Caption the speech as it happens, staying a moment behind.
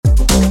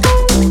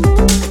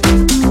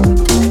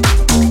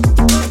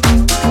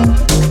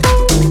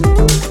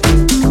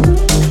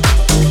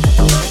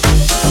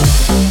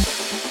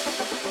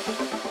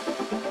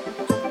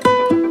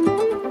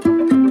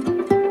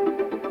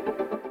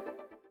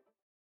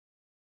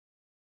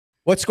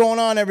What's going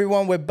on,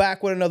 everyone? We're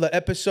back with another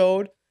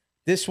episode.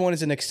 This one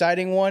is an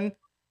exciting one.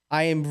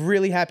 I am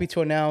really happy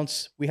to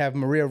announce we have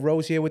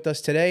Mariarosa here with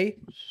us today,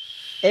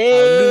 our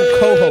new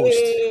co-host.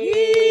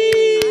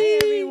 Hi,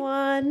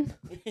 everyone.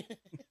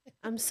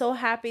 I'm so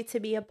happy to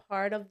be a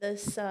part of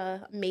this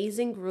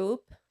amazing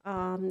group.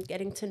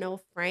 Getting to know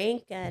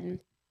Frank and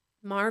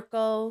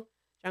Marco,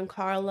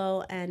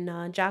 Giancarlo,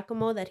 and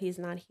Giacomo, that he's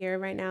not here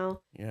right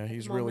now. Yeah,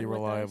 he's Moment really with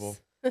reliable.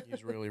 us.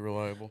 He's really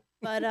reliable.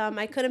 But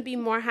I couldn't be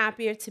more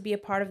happier to be a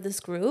part of this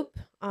group.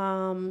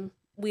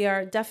 We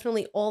are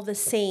definitely all the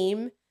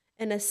same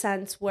in a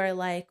sense where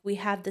like we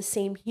have the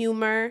same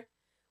humor,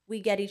 we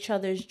get each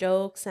other's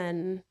jokes,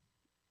 and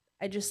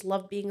I just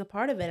love being a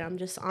part of it. I'm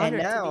just And honored to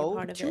be a now,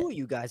 part of two it. of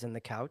you guys on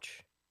the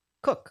couch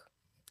cook.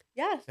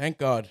 Yes. Thank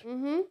God.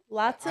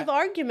 Lots of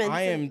arguments.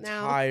 I am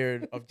now.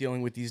 tired of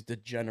dealing with these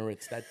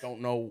degenerates that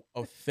don't know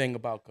a thing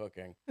about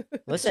cooking.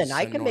 Listen, is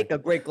I can annoying. make a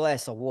great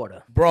glass of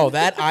water. Bro,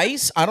 that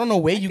ice, I don't know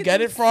where you could get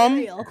do it from.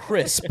 cereal.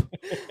 Crisp.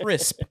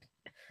 Crisp.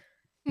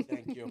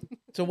 Thank you.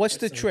 So what's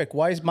the trick?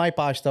 Why is my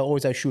pasta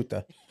always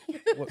asciutta?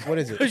 What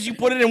is it? Because you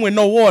put it in with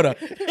no water.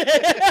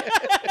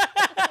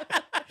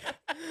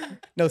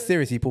 No,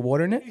 seriously, you put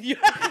water in it?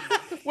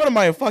 What am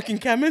I, a fucking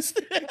chemist?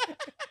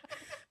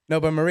 No,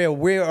 but Maria,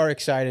 we are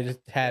excited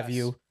to have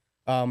you.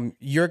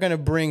 You're going to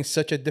bring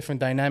such a different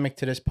dynamic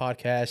to this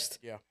podcast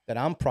that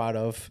I'm proud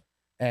of.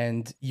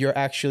 And you're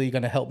actually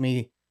going to help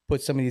me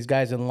put some of these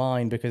guys in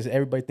line because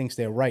everybody thinks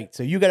they're right.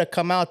 So you got to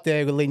come out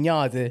there,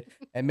 Lignate,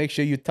 and make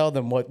sure you tell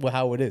them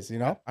how it is, you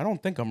know? I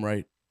don't think I'm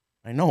right.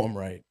 I know I'm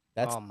right.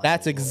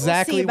 That's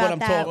exactly what I'm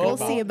talking We'll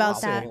about. see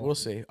about that. We'll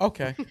see.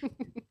 Okay.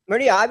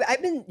 Maria,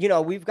 I've been,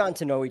 we've gotten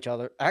to know each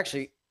other.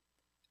 Actually,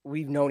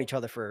 we've known each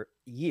other for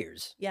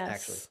years. Yes.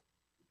 Actually.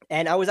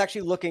 And I was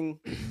actually looking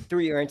through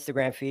your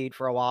Instagram feed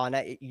for a while,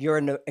 and you're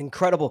an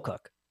incredible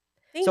cook.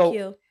 Thank So-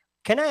 you.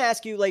 Can I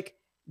ask you,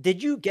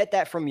 did you get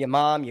that from your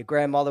mom, your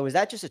grandmother? Was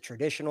that just a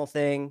traditional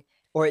thing?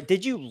 Or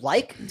did you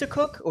like to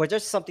cook? Or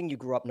just something you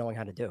grew up knowing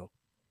how to do?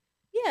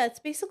 Yeah, it's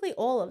basically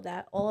all of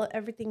that.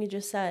 Everything you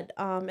just said.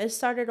 It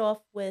started off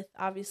with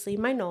obviously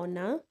my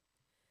nonna,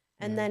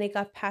 and then it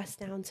got passed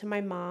down to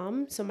my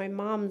mom. So my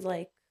mom's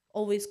like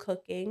always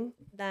cooking.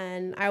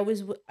 Then I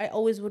always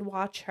would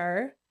watch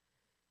her.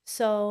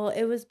 So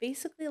it was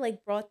basically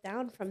like brought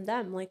down from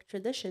them, like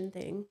tradition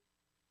thing.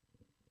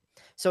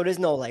 So there's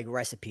no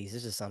recipes.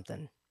 This is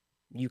something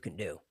you can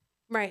do.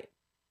 Right.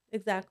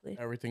 Exactly.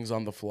 Everything's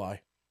on the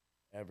fly.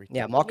 Everything.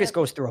 Yeah, Marcus Yep.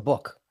 goes through a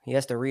book. He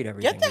has to read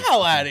everything. Get the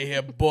hell out of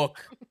here,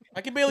 book.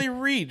 I can barely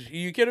read. Are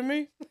you kidding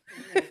me?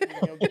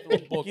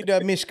 Chi da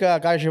miska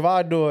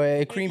cacevado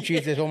e cream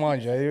cheese e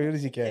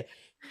mangia.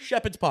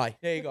 Shepherd's pie.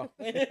 There you go.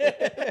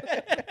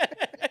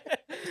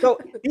 So,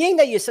 being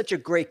that you're such a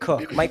great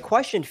cook, my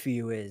question for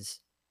you is,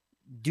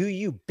 do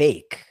you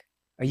bake?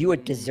 Are you a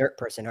dessert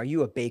person? Are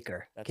you a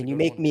baker? That's a Can you good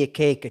make one. me a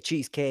cake, a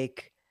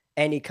cheesecake,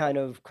 any kind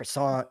of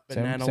croissant?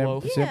 Banana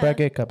loaf. Sempre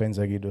che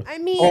capenza, Guido. I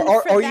mean,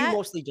 Or for are that, you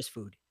mostly just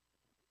food?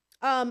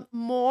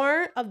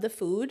 more of the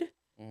food.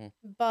 Mhm.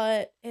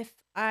 But if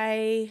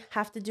I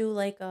have to do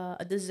like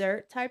a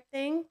dessert type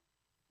thing,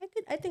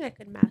 I think I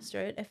could master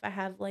it if I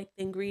have like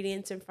the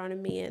ingredients in front of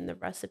me and the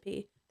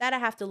recipe. That I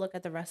have to look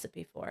at the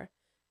recipe for,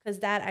 because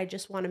that I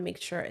just want to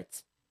make sure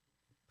it's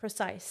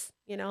precise,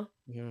 you know?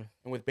 Yeah.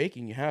 And with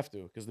baking, you have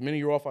to, because the minute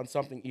you're off on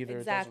something, either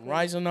it doesn't Exactly.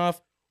 rise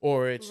enough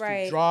or it's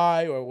Right. too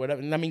dry or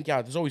whatever. And I mean,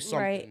 God, there's always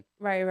something.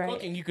 Right.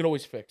 Cooking, you could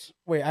always fix.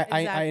 Wait, I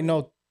Exactly.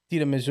 know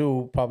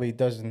tiramisu probably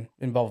doesn't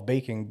involve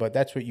baking, but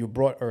that's what you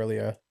brought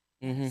earlier.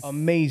 Mm-hmm.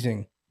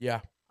 Amazing.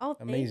 Yeah. Oh,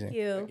 thank Amazing.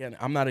 you. Again,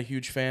 I'm not a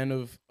huge fan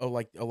of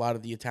like a lot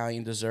of the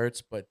Italian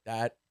desserts, but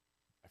that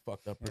I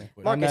fucked up pretty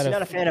quick. Mark- Marcus, not you're a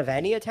not a fan of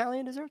any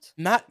Italian desserts?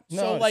 Not No,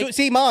 so like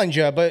si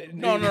mangia, but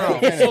no.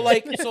 So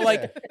like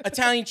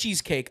Italian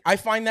cheesecake. I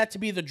find that to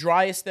be the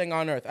driest thing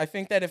on earth. I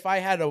think that if I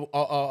had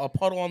a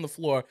puddle on the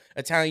floor,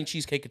 Italian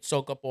cheesecake could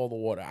soak up all the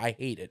water. I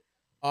hate it.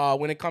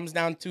 When it comes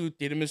down to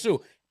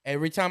tiramisu,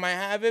 every time I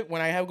have it,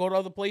 when I go to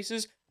other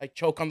places, I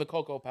choke on the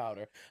cocoa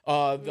powder.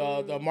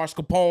 The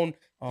mascarpone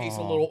tastes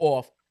a little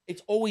off.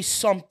 It's always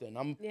something.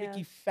 I'm a Yeah.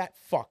 picky fat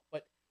fuck.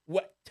 But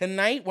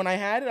tonight when I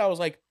had it, I was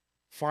like,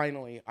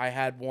 finally, I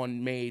had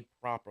one made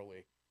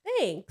properly.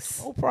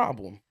 Thanks. No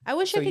problem. I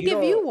wish So I could you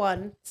give you don't-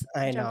 one.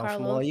 I know. Giancarlo.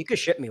 Well, you could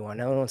ship me one.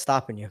 No one's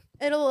stopping you.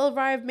 It'll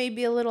arrive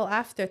maybe a little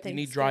after You Thanksgiving.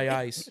 need dry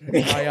ice.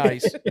 Dry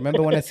ice.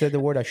 Remember when I said the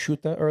word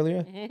asciutta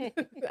earlier?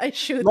 I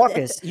shoot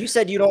Marcus, you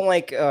said you don't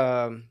like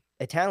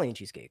Italian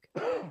cheesecake.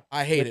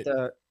 I hate it.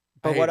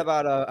 But hate what it.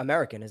 about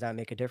American? Does that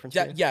make a difference?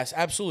 Yeah, for you? yes,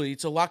 absolutely.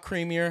 It's a lot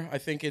creamier. I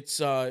think it's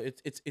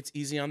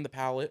easy on the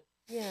palate.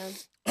 Yeah.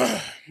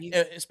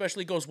 It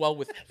especially goes well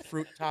with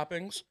fruit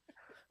toppings.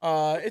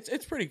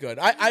 It's pretty good.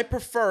 I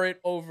prefer it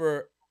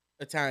over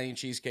Italian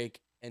cheesecake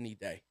any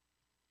day.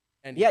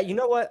 Yeah, you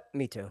know what?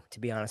 Me too, to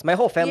be honest. My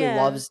whole family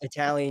Yeah. loves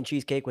Italian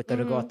cheesecake with the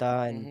Mhm. ricotta,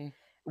 and Mhm.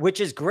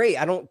 which is great.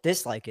 I don't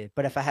dislike it,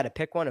 but if I had to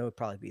pick one, it would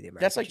probably be the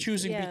American. That's like cheesecake.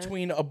 choosing Yeah.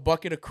 between a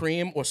bucket of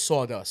cream or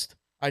sawdust.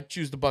 I'd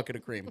choose the bucket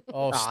of cream.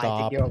 Oh, I stop.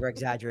 think you're over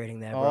exaggerating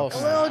there, Oh, bro. A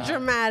Come little on.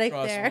 dramatic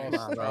Trust there. me. Come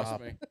on, Trust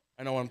bro. me.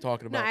 I know what I'm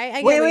talking No, about. I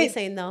get Wait, what wait. you're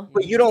saying though.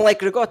 But you don't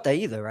like ricotta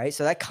either, right?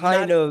 So that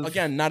kind of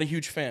Again, not a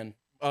huge fan.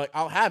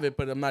 I'll have it,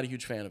 but I'm not a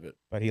huge fan of it.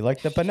 But he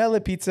liked the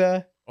panelle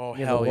pizza. Oh,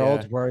 you're hell the yeah.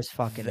 world's worst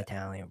fucking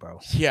Italian, bro.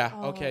 Yeah,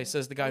 Oh, okay,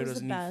 says the guy who that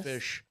was the doesn't eat best.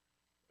 fish.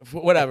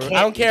 Whatever. I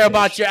can't don't eat care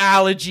about fish. your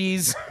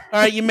allergies. All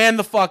right, you man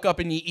the fuck up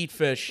and you eat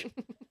fish.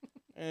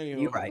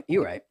 Anyway. You're right.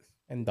 You're right.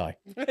 And die.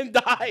 And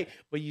die.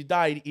 But you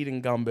died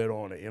eating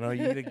gumbo on it, you know?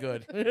 You eat it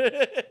good.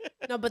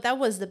 No, but that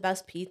was the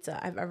best pizza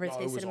I've ever No, it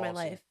tasted was in my awesome.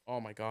 life. Oh,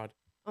 my God.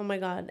 Oh my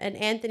god! And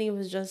Anthony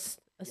was just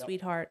a Yep.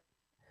 sweetheart.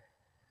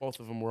 Both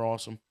of them were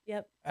awesome.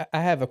 Yep. I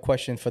have a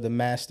question for the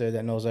master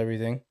that knows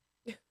everything.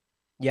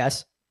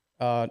 Yes.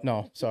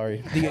 No,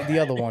 sorry. The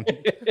other one.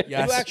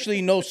 Yes. You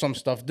actually know some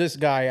stuff. This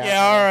guy. Yeah,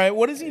 all right.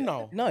 What does he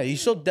know? No,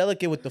 he's so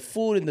delicate with the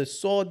food and the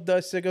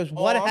sawdust. He goes,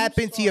 what I'm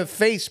happened to your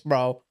face,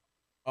 bro?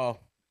 Oh.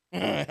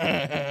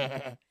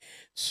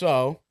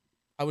 So,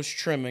 I was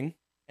trimming,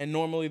 and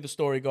normally the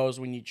story goes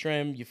when you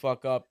trim, you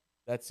fuck up.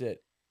 That's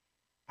it.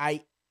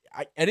 I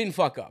didn't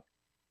fuck up.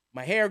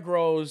 My hair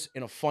grows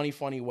in a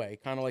funny way,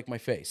 kind of like my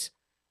face.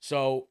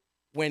 So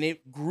when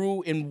it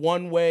grew in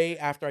one way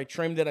after I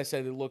trimmed it, I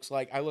said I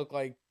look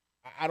like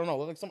I don't know,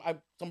 look like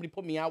somebody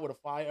put me out with a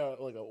fire,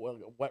 like a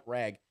wet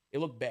rag. It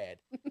looked bad.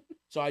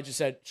 So I just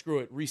said, screw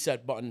it,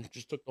 reset button.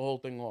 Just took the whole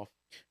thing off.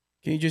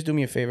 Can you just do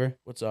me a favor?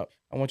 What's up?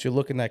 I want you to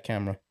look in that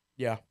camera.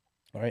 Yeah.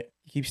 All right?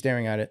 Keep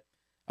staring at it.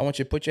 I want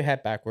you to put your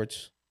hat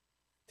backwards.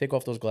 Take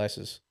off those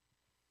glasses.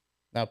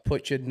 Now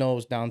put your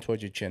nose down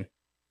towards your chin.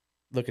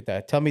 Look at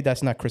that. Tell me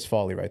that's not Chris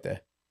Farley right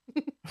there.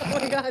 Oh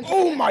my god!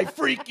 Oh my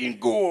freaking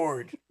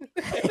gourd!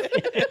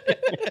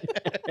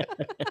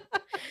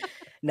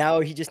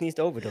 Now he just needs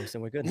to overdose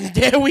and we're good.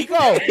 There we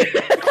go.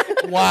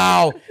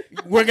 Wow.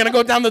 We're going to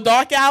go down the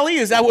dark alley?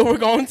 Is that where we're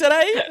going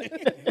today?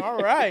 All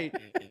right.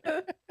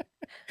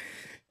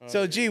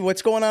 So, G,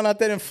 what's going on out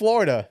there in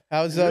Florida?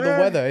 How's the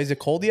weather? Is it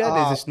cold yet?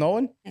 Is it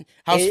snowing?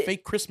 How's It-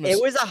 fake Christmas?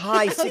 It was a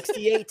high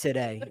 68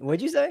 today.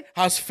 What'd you say?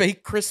 How's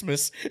fake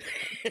Christmas?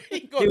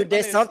 Dude,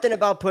 there's something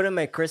about putting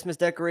my Christmas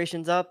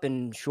decorations up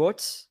in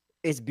shorts.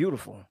 It's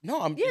beautiful. No,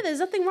 I'm Yeah, there's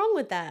nothing wrong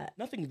with that.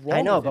 nothing wrong.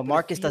 I know, with but it,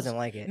 Marcus it feels- doesn't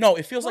like it. No,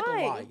 it feels like a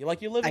Why? lie.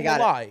 You're living got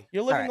a it. lie.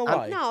 You're living All right, a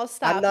lie. No,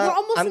 stop. not- We're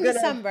almost I'm in gonna-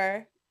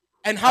 December.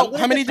 And I'm how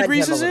gonna many defend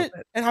degrees him a is little it?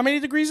 bit. And how many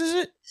degrees is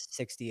it?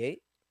 68.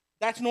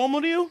 That's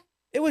normal to you?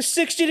 It was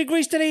 60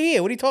 degrees today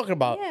here. What are you talking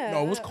about? Yeah.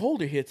 No, it was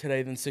colder here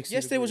today than 60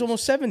 Yesterday was degrees.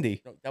 almost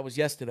 70. No, that was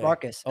yesterday.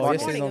 Marcus, Oh,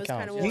 Marcus, yesterday Morning, don't it was count.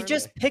 kinda you warm.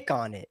 just pick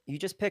on it. You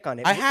just pick on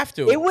it. I have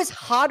to. It was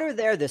hotter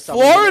there this summer.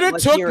 than it Florida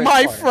was took here in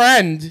my Florida.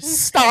 friend.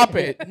 Stop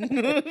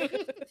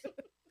it.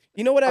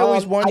 You know what I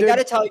always wondered? I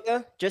gotta tell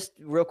you, just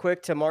real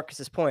quick to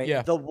Marcus's point.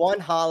 Yeah. The one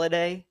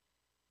holiday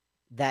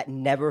that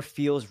never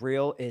feels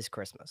real is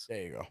Christmas.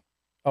 There you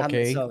go.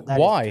 Okay, so that is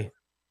why?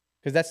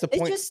 Because that's the It's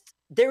point. just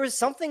there is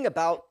something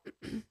about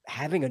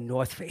having a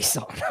North Face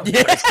on.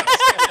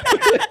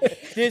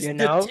 There's You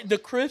know? the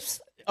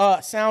crisp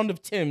sound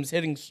of Tim's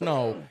hitting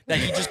snow that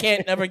you just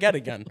can't never get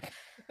again.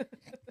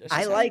 That's I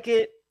just- like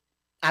it.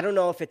 I don't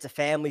know if it's a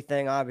family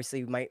thing.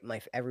 Obviously, my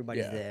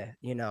everybody's Yeah. there,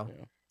 you know.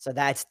 Yeah. So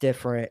that's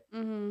different.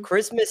 Mm-hmm.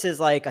 Christmas is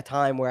like a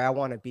time where I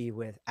want to be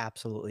with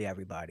absolutely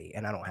everybody,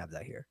 and I don't have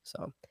that here.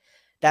 So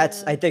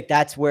that's I Yeah. think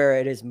that's where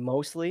it is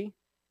mostly.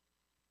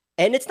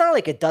 And it's not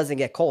like it doesn't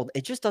get cold;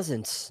 it just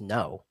doesn't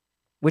snow,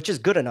 which is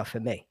good enough for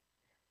me.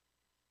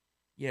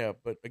 Yeah,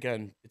 but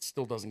again, it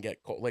still doesn't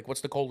get cold. Like,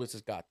 what's the coldest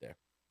it's got there?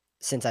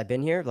 Since I've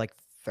been here, like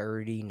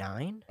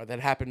 39 That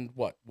happened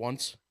what,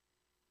 once,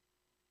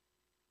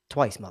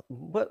 twice.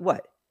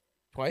 What?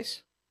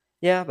 twice?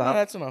 Yeah, No, about.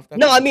 that's enough. That's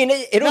No, I enough. mean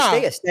it'll Nah.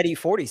 stay a steady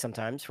 40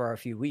 sometimes for a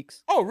few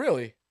weeks. Oh,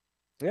 really?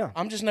 Yeah.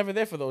 I'm just never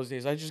there for those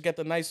days. I just get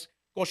the nice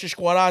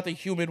Goshishkwarata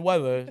humid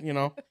weather. You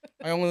know,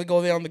 I only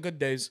go there on the good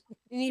days.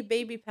 You need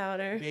baby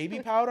powder.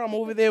 Baby powder. I'm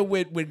over there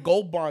with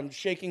Gold Bond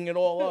shaking it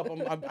all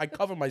up. I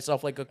cover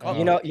myself like a cover.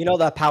 You know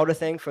the powder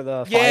thing for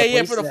the Yeah,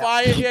 fireplace? for the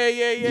fire.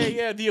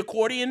 Yeah. The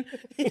accordion.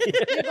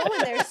 You're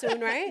going there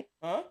soon, right?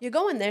 Huh? You're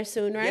going there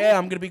soon, right? Yeah,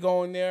 I'm gonna be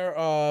going there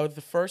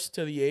the 1st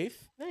to the 8th.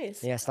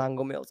 Nice. Yeah,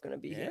 Slango Mill's gonna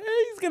be Yeah, here.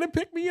 he's gonna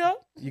pick me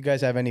up. You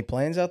guys have any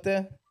plans out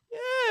there?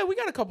 Yeah, we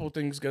got a couple of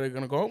things that are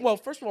gonna go. Well,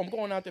 first of all, I'm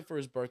going out there for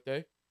his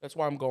birthday. That's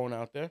why I'm going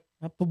out there.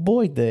 Happy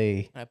boy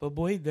day. Happy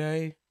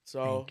birthday.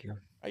 So Thank you.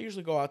 I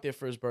usually go out there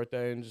for his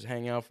birthday and just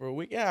hang out for a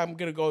week. Yeah, I'm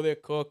gonna go there,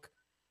 cook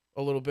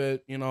a little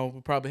bit. You know,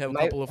 we'll probably have a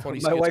couple of funny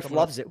My skits wife coming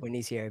loves up. it when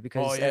he's here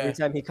because yeah. every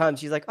time he comes,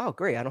 she's like, "Oh,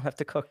 great! I don't have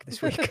to cook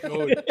this week."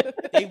 Dude,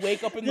 they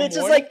wake up in the It's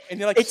just morning like- and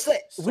they're like, It's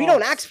like we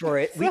don't "Sucks." ask for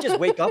it; we just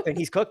wake up and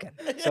he's cooking.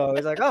 So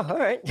he's like, "Oh, all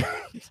right."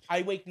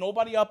 I wake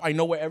nobody up. I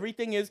know where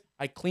everything is.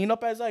 I clean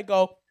up as I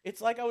go. It's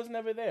like I was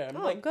never there. I'm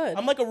Oh, like, good.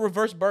 I'm like a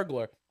reverse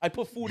burglar. I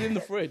put food in the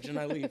fridge and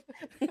I leave.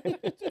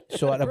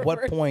 So at what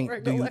Reverse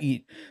point do you burglar.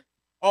 eat?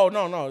 Oh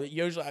no.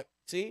 Usually,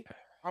 see,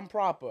 I'm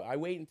proper. I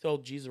wait until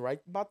Jesus right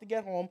about to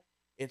get home.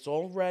 It's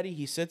all ready.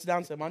 He sits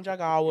down, says, "Manjaga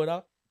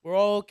awara." We're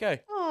all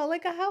okay. Oh,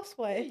 like a There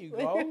housewife. you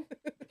go.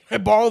 I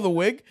borrow the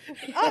wig. Oh,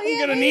 I'm yeah,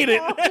 gonna there need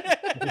you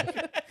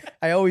it.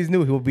 I always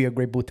knew he would be a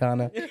great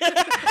butana.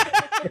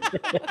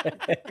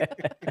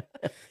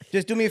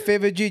 Just do me a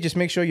favor, G. Just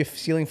make sure your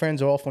ceiling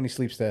fans are off when he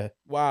sleeps there.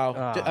 Wow.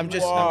 I'm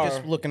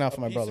just looking out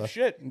for my brother.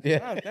 Shit.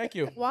 Yeah. Thank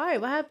you. Why?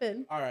 What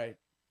happened? All right.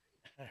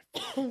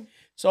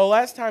 So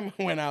last time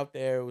I went out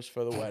there, it was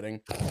for the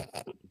wedding,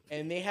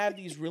 and they have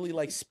these really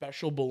like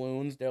special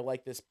balloons. They're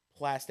like this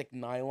plastic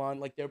nylon,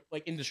 like they're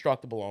like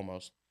indestructible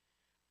almost.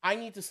 I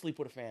need to sleep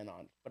with a fan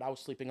on, but I was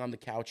sleeping on the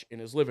couch in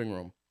his living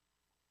room.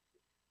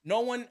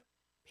 No one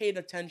paid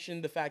attention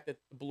to the fact that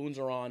the balloons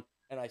are on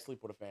and I sleep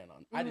with a fan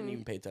on. I didn't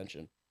even pay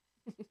attention.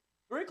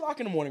 3 o'clock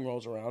in the morning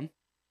rolls around.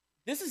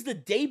 This is the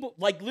day,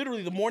 like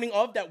literally the morning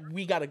of that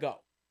we gotta go,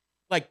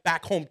 like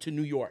back home to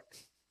New York.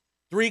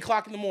 3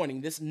 o'clock in the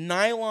morning, this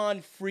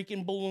nylon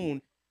freaking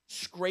balloon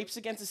scrapes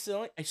against the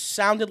ceiling. It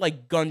sounded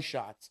like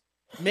gunshots.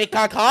 Me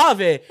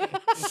cacave.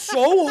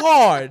 So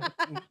hard.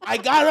 I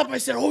got up. I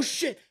said, oh,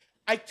 shit.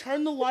 I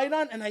turned the light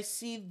on, and I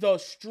see the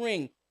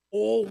string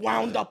all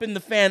wound up in the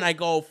fan. I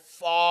go,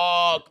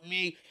 fuck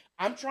me.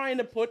 I'm trying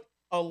to put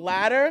a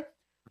ladder,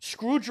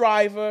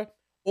 screwdriver,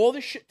 all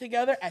this shit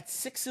together at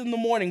 6 in the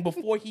morning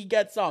before he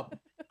gets up.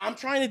 I'm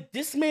trying to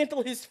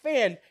dismantle his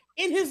fan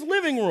in his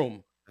living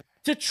room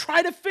to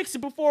try to fix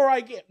it before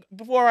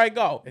I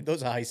go.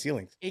 Those are high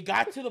ceilings. It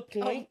got to the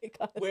point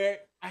where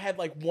I had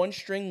like one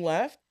string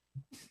left.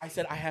 I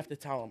said, I have to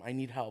tell him I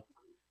need help.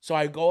 So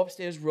I go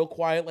upstairs real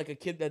quiet, like a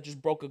kid that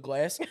just broke a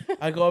glass.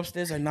 I go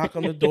upstairs, I knock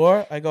on the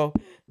door. I go,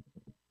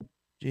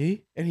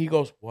 G? And he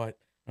goes, what?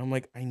 I'm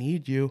like, I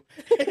need you.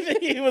 And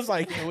he was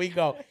like, here we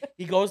go.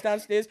 He goes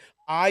downstairs,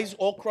 eyes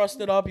all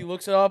crusted up. He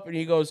looks it up and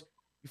he goes,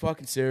 you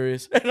fucking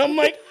serious? And I'm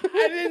like,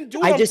 I didn't do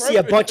it. I just see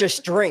a bunch of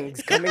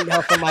strings coming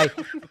down from my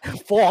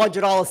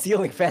 $400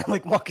 ceiling fan.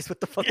 Like, Marcus, what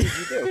the fuck did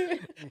you do?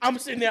 I'm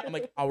sitting there. I'm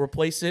like, I'll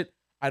replace it.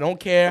 I don't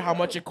care how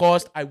much it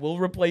costs. I will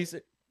replace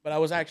it. But I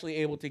was actually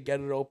able to get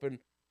it open,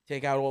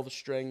 take out all the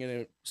string, and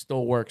it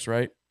still works,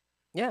 right?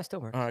 Yeah, it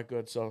still works. All right,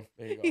 good. So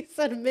there you go. He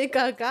said, "Make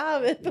a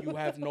comment." You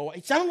have no.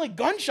 It sounded like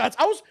gunshots.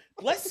 I was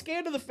less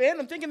scared of the fan.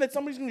 I'm thinking that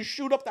somebody's going to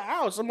shoot up the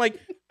house. I'm like,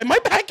 am I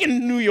back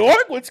in New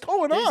York? What's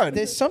going on?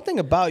 There's something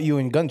about you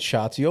in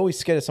gunshots. You're always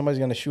scared that somebody's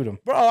gonna shoot him.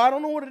 Bro, I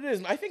don't know what it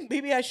is. I think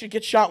maybe I should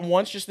get shot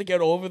once just to get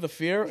over the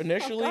fear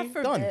initially. God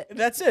forbid.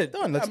 That's it.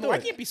 Done. Let's do I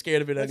it. can't be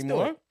scared of it Let's do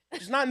anymore.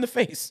 Just not in the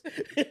face.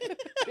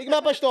 Pick my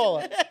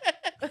pistola.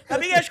 La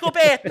mia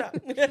scopetta.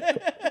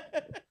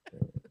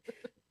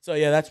 So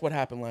yeah, that's what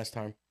happened last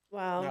time.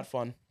 Wow. Not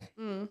fun.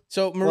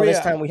 So Well, Maria, this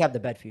time we have the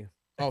bed for you.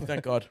 Oh,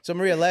 thank God. So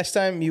Maria, last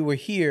time you were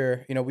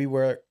here, we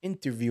were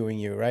interviewing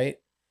you, right?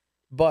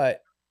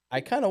 But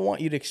I kind of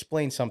want you to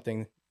explain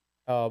something.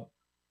 I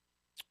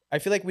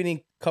feel like we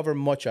didn't cover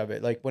much of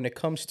it. Like when it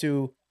comes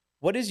to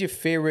what is your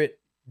favorite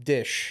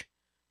dish?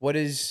 What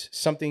is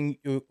something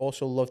you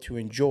also love to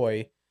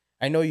enjoy?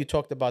 I know you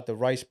talked about the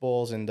rice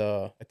balls and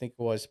I think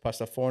it was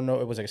pasta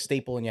forno. It was like a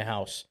staple in your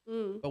house.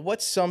 But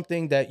what's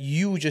something that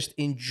you just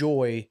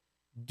enjoy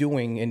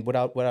doing and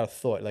without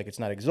thought? Like it's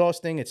not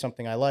exhausting. It's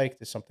something I like.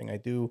 It's something I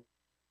do,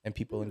 and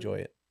people enjoy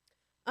it.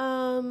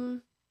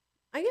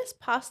 I guess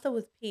pasta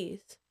with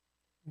peas.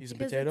 These are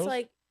Because potatoes? it's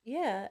like,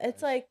 yeah,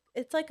 it's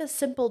like a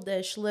simple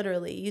dish.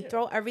 Literally, you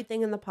throw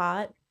everything in the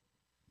pot,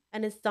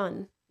 and it's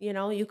done.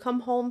 You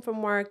come home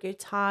from work, you're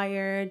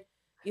tired,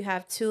 you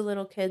have 2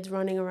 little kids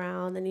running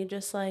around, and you're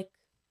just like,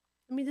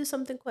 let me do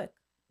something quick.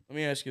 Let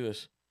me ask you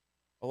this.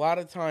 A lot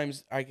of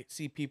times I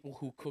see people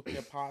who cook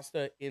their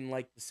pasta in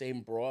like the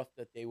same broth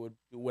that they would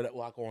do with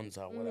la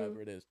conza,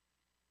 whatever it is.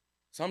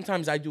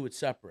 Sometimes I do it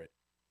separate.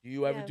 Do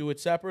you ever do it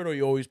separate or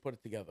you always put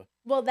it together?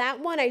 Well,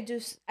 that one I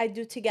do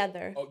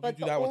together. Oh, you but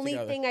do the that one only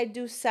together. thing I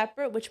do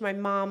separate, which my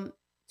mom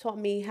taught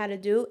me how to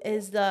do,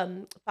 is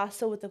the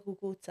pasta with the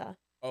cucuzza.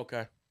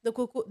 Okay. The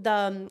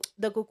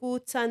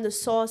cucuzza and the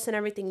sauce and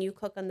everything you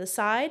cook on the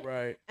side,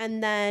 Right.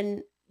 and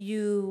then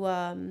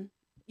you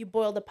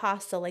boil the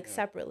pasta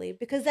separately,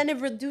 because then it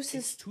reduces.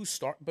 It's too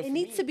starch. But It for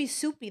needs me, to be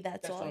soupy.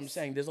 That's That's all. what I'm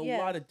saying. There's a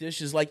lot of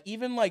dishes, like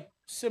even like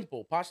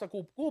simple pasta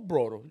col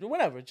brodo,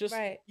 whatever. Just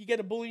you get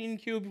a bouillon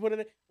cube, you put it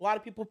in. A lot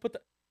of people put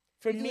the.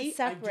 For Do me, it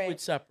separate. I do it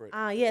separate.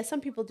 Yeah,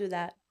 some people do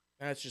that.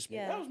 That's just me.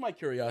 Yeah. That was my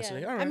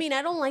curiosity. Yeah. All right. I mean,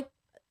 I don't like.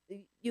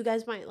 You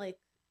guys might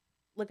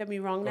look at me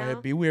wrong Go now.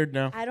 ahead, be weird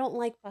now. I don't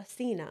like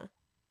pastina.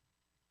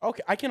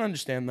 Okay, I can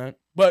understand that,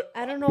 but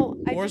I don't know.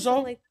 I just orzo?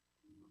 don't like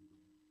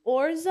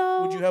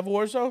orzo. Would you have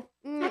orzo?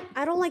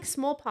 I don't like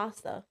small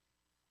pasta.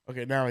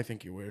 Okay, now I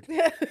think you're weird.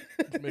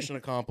 Mission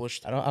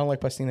accomplished. I don't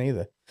like pastina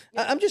either.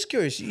 I'm just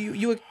curious.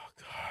 You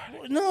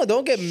no,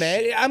 don't get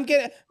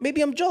mad.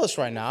 Maybe I'm jealous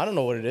right now. I don't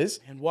know what it is.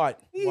 And what?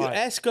 You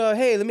ask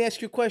hey, let me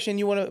ask you a question.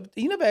 You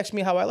never ask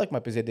me how I like my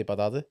pesete de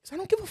patata. I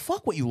don't give a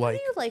fuck what you How like.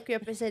 do you like your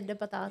pesete de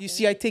patata? You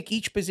see, I take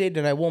each pesete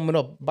and I warm it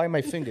up by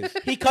my fingers.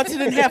 He cuts it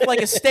in half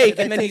like a steak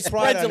and then he Pride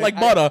spreads on it it. like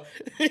butter.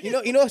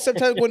 You know,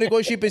 sometimes when they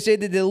go to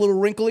pesete, they're a little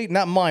wrinkly.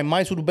 Not mine.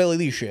 Mine's with belly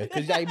lisha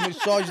because I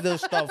massage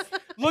those stuff.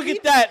 Look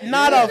at that.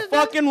 Not a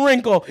fucking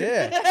wrinkle.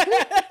 Yeah.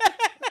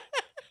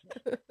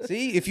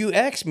 See, if you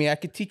ask me, I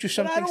could teach you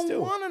some But I things don't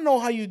too. want to know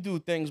how you do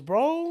things,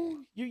 bro.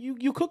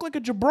 You cook like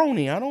a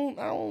jabroni. I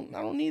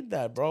don't need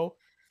that, bro.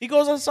 He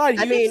goes outside.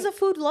 I He mean, This is a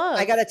food love.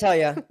 I gotta tell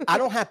you, I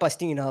don't have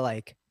pastina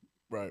like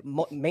Right.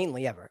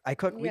 mainly ever.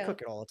 We Yeah.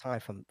 cook it all the time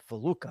for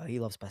Luca. He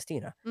loves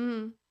pastina.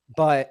 Mm.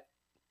 But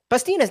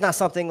pastina is not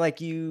something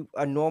like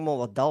a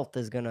normal adult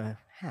is gonna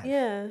have.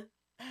 Yeah.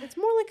 It's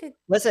more like a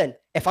Listen,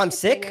 if I'm kid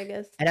thing, I sick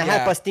guess. and I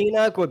have Yeah.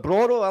 pastina with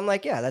brodo, I'm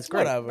like, yeah, that's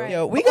great. Whatever. Right.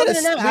 Yo, we But gotta. other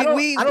than that, I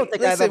don't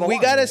think I've listen. ever We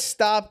wanted gotta it.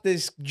 stop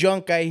this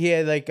junk I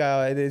hear. Like,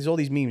 there's all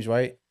these memes,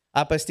 right?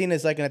 A pastina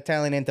is like an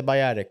Italian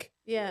antibiotic.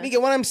 Yeah.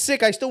 Miguel, when I'm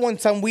sick, I still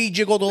want some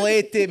Ouija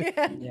godolete.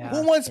 Yeah. Yeah,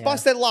 Who wants yeah.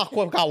 pasta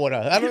all'acqua cavolo?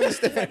 I don't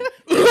understand.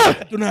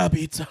 Do not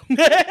pizza.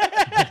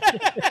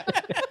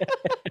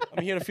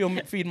 I'm here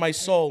to feed my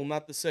soul,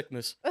 not the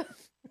sickness. For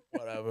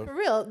Whatever.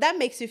 real, that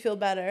makes you feel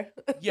better.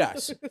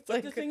 Yes. It's But the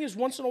like- thing is,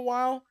 once in a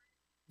while,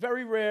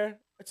 very rare,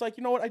 it's like,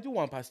 you know what? I do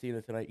want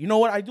pastina tonight. You know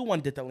what? I do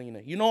want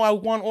ditalina. You know, I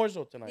want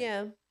orzo tonight.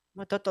 Yeah.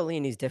 Well,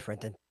 tortellini is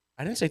different than.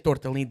 I didn't say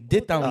tortellini.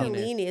 Ditalina.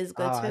 Tortellini is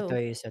good I too. thought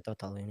you said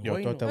tortellini. Yo,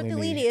 Bueno.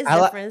 Tortellini is I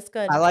li- different. It's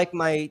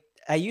good.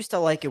 I used to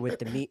like it with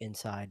the meat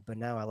inside, but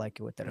now I like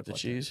it with the With the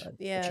ricotta cheese? inside.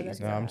 The Yeah, cheese. that's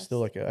No, I'm still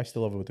like I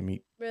still love it with the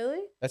meat. Really?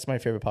 That's my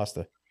favorite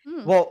pasta.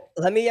 Hmm. Well,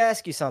 let me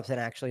ask you something.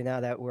 Actually,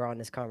 now that we're on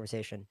this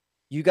conversation,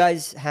 you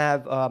guys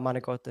have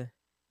manicotti?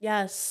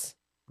 Yes.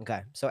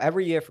 Okay, so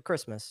every year for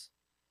Christmas,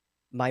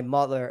 my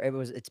mother,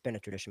 it's been a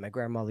tradition. My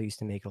grandmother used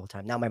to make it all the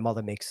time. Now my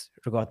mother makes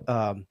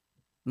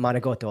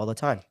manicotti all the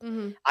time.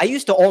 Hmm. I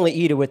used to only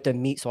eat it with the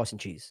meat, sauce, and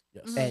cheese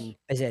Yes. and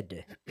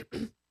pezzette.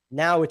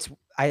 Now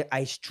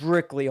I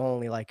strictly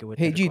only like it with.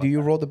 Hey the G, do you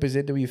ricotta. roll the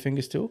pizzette with your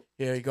fingers too?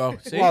 Here you go.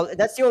 See? Well,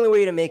 that's the only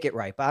way to make it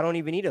right, but I don't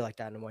even eat it like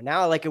that anymore. Now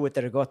I like it with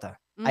the ricotta.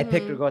 I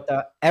pick Mhm.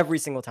 ricotta every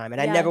single time,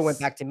 and I never went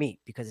Yes. back to meat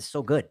because it's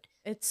so good.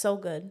 It's so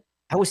good.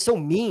 I was so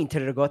mean to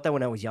the ricotta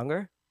when I was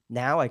younger.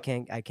 Now I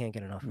can't get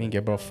enough. Of it.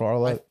 Minha, bro,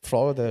 Florida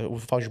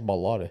faz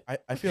balada.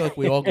 I feel like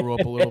we all grew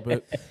up a little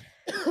bit.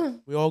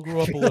 We all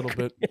grew up a little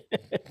bit.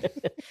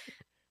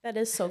 That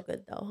is so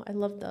good though. I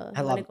love the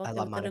I love manicotti with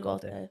the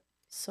manicotti. ricotta.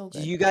 So Do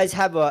good. you guys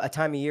have a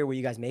time of year where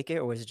you guys make it,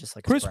 or is it just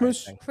like a sporadic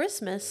Christmas. thing?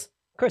 Christmas.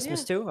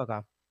 Christmas Yeah. too. Okay.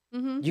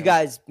 Mm-hmm. You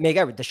guys make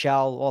the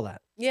shell, all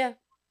that. Yeah.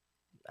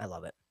 I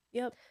love it.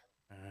 Yep.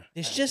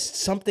 There's just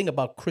something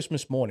about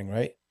Christmas morning,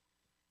 right?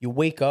 You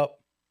wake up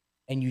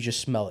and you just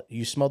smell it.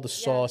 You smell the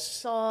Yeah, sauce.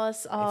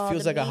 Sauce.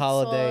 feels the like a meat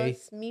holiday.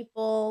 Sauce,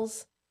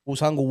 meatballs.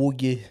 Usango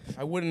wugi.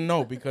 I wouldn't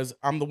know because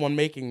I'm the one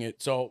making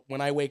it. So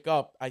when I wake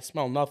up, I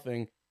smell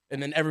nothing.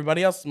 And then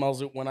everybody else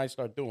smells it when I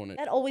start doing it.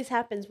 That always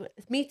happens with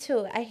me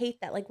too. I hate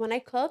that. Like when I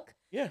cook,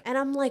 Yeah. and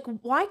I'm like,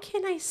 why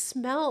can't I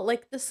smell?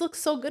 Like this looks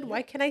so good.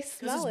 Why can't I Because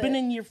smell it's it? been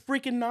in your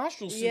freaking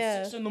nostrils since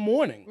Yeah. 6 in the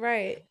morning.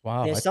 Right.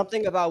 Wow. There's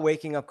something about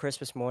waking up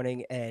Christmas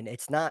morning, and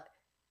it's not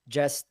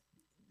just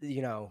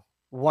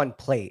one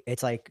plate.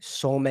 It's like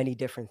so many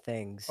different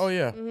things Oh,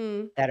 yeah.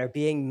 Mm-hmm. that are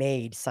being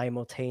made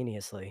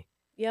simultaneously.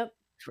 Yep.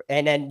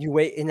 And then you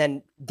wait, and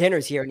then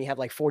dinner's here, and you have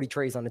like 40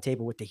 trays on the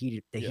table with the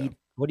heat. Yeah.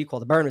 What do you call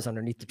the burners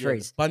underneath the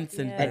trays?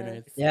 Bunsen Yes.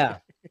 burners. Yeah,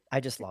 I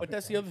just love But it.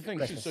 that's the man. other thing,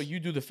 too. Christmas. So you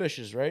do the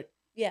fishes, right?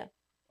 Yeah.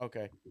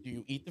 Okay. Do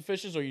you eat the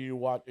fishes or you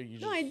watch? Or you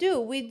just, No, I do.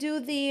 We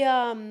do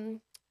the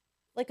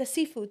like a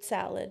seafood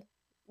salad.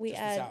 We just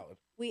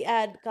the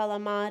add salad.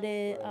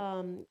 calamari,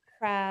 Right.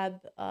 crab.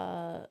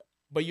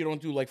 But you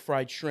don't do like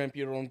fried shrimp.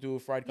 You don't do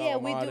fried Yeah,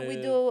 calamari. we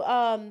do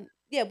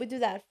yeah, we do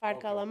that fried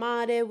Okay.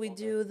 calamari. We Okay.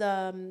 do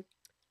the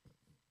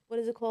what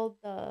is it called?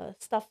 The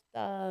stuffed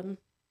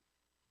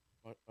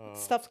What,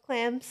 stuffed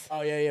clams.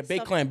 Oh yeah, yeah. Baked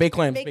Stuffed- clam, baked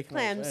clams, Baked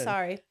clams, yeah.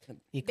 sorry.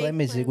 E Baked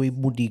clams clams.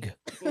 mudig.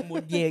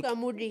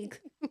 Camurig.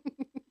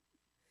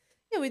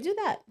 Yeah, we do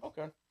that.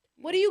 Okay.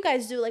 What do you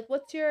guys do? Like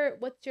what's your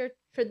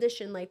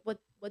tradition? Like what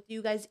do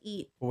you guys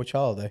eat? For which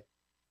holiday?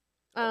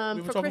 We were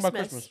For talking Christmas. about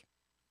Christmas.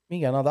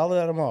 Minha, não dá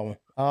da mão.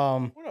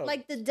 What else?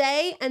 Like the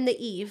day and the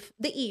eve.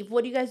 The eve.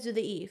 What do you guys do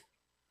the eve?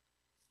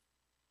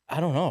 I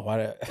don't know.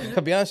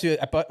 To be honest with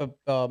you,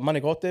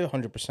 manigote,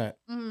 100%.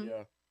 Mhm.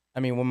 Yeah. I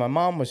mean, when my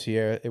mom was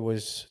here, it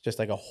was just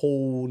like a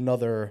whole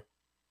nother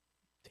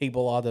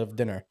table out of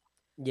dinner.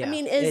 Yeah, I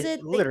mean, is it's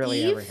it the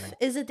literally eve? everything?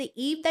 Is it the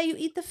eve that you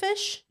eat the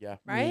fish? Yeah.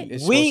 Right?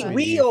 It's We supposed to be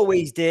we Eve.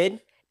 always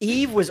did.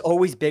 Eve was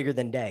always bigger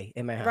than day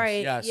in my house.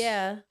 Right. Yes.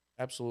 Yeah.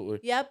 Absolutely.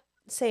 Yep.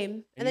 Same.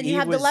 And And then you Eve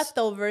have the was-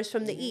 leftovers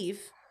from the Mhm.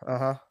 eve. Uh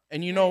huh.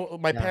 And you know,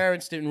 my Yeah.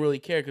 parents didn't really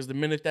care because the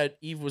minute that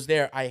Eve was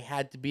there, I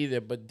had to be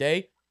there. But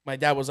day, my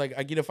dad was like,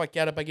 I get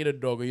a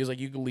dog. He was like,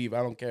 you can leave.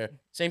 I don't care.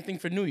 Same thing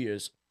for New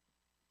Year's.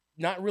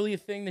 Not really a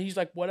thing that he's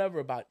like, whatever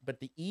about. But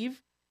the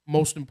Eve,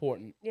 most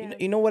important. Yeah.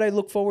 You know what I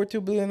look forward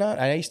to, believe it or not?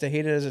 I used to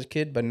hate it as a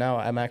kid, but now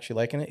I'm actually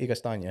liking it. Y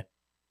castaña.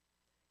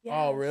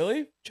 Oh, Yes.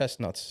 really?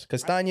 Chestnuts.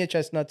 Castaña,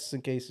 chestnuts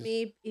in cases.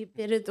 Me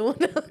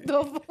ipirituna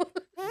adobo.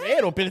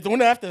 Pero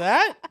pinatuna after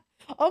that?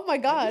 Oh my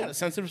You got a god.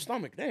 sensitive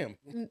stomach. Damn.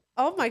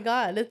 Oh my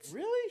god. It's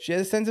Really? She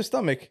has a sensitive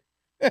stomach.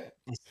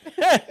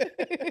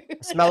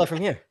 Smell it from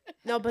here.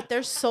 no, but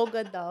they're so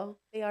good though.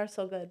 They are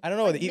so good. I don't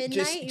know. Like just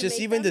midnight, you just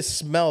make even them? the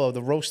smell of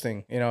the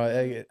roasting. You know,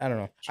 I don't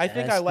know. I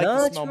think I like the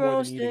Chestnuts smell more than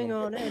roasting eating them.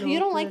 on an You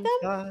don't like open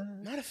them? fire.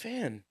 Not a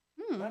fan.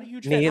 Hmm. Not a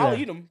huge Me fan. I'll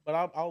either. eat them, but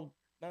I'll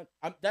not.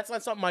 That's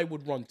not something I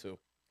would run to.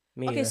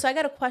 Me Okay, either. so I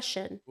got a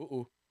question.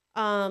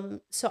 Uh-uh.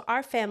 So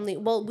our family,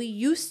 well, we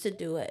used to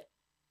do it.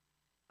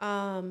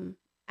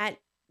 At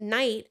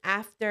night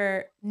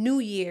after New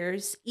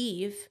Year's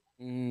Eve,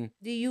 Mm.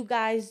 do you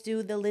guys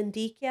do the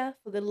Lindikia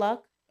for good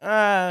luck?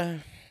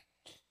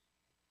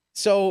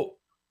 So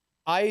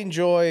I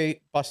enjoy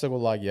pasta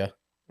golaglia,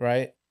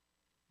 right?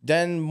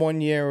 Then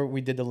one year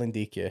we did the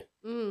lindikia,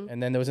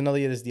 and then there was another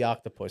year there's the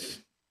octopus,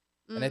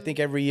 and I think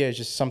every year is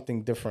just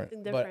something different.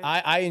 Something But different.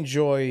 I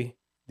enjoy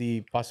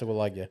the pasta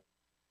golaglia,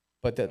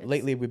 but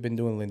lately we've been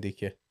doing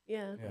lindikia.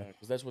 Yeah.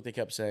 Because that's what they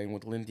kept saying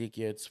with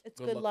Lindikia. It's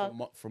good luck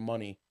for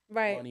money,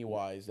 Right. money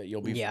wise, that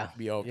you'll be okay.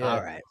 Yeah.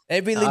 All right.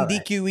 Every All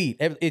lindikia you eat,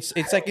 it's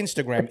like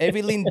Instagram.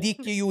 Every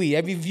lindikia you eat,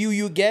 every view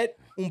you get,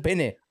 un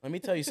pene. Let me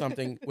tell you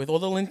something. With all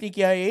the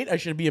Lindikia I ate, I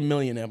should be a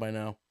millionaire by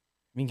now.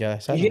 You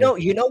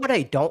know what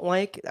I don't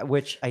like,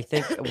 which I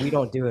think we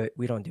don't do it.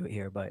 We don't do it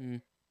here, but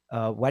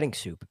wedding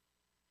soup.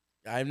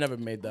 I've never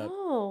made that.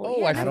 Oh,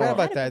 I yeah, forgot never about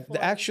had it that.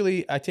 before.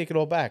 Actually, I take it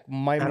all back.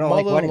 My I don't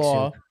like wedding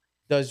mother-in-law soup.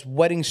 does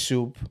wedding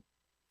soup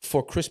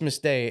for Christmas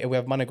Day, and we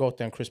have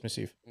managota on Christmas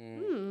Eve.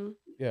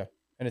 Yeah,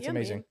 and it's Yummy.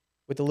 amazing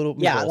with the little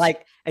Yeah, meatballs.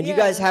 like, and you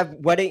guys Yeah. have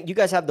wedding. You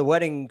guys have the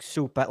wedding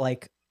soup at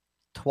like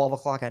 12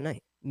 o'clock at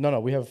night. No,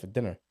 we have it for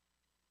dinner.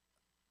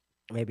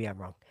 Maybe I'm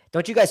wrong.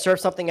 Don't you guys serve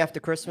something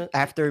after Christmas,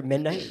 after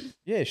midnight?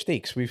 Yeah,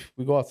 steaks. We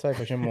go outside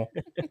for more.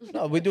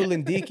 No, we do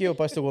lindiki or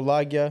pasta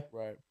golaglia.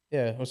 Right.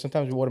 Yeah, or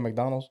sometimes we order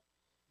McDonald's.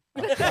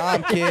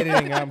 I'm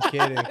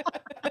kidding.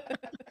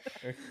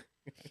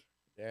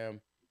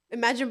 Damn.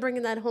 Imagine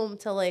bringing that home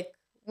to like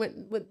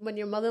when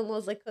your mother-in-law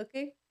was like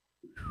cooking,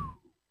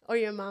 or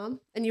your mom,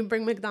 and you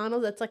bring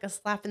McDonald's. That's like a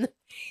slap in the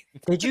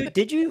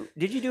Did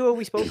you do what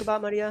we spoke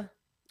about, Maria?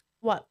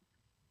 what?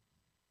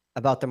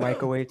 About the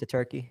microwave, the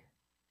turkey?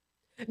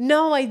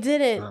 No, I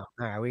didn't. Oh, all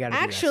right, we got to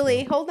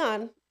Actually, hold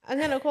on. I'm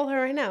gonna call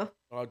her right now.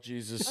 Oh,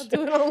 Jesus. I'll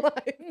do it on live.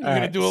 You're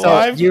going to do it so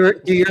live?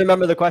 Do you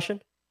remember the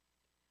question?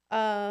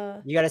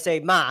 You You got to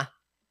say, Ma,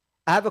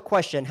 I have a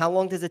question. How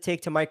long does it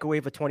take to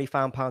microwave a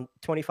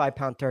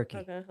 25-pound turkey?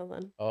 okay, hold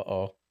on.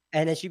 Uh-oh.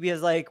 And then she'd be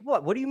like,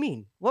 what? What do you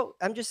mean? What?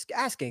 I'm just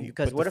asking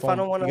because what if I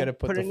don't want You to gotta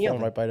put put the it in the phone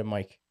oven? right by the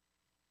mic.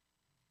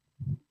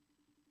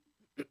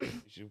 You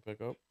should pick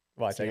up.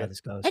 Watch, See I how got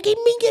this goes.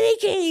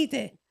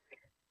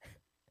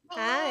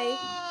 Hi.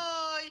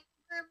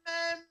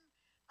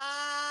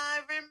 I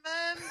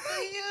remember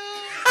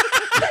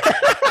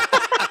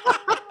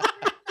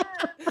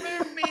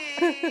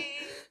me.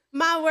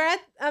 Ma,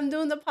 I'm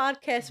doing the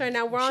podcast right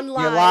now. We're on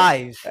live. You're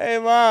live. Hey,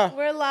 Ma.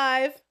 We're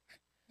live.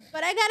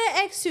 But I gotta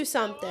ask you How are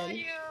something.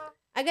 you?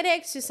 I gotta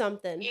ask you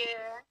something. Yeah.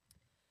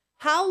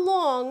 How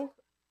long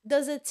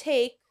does it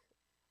take?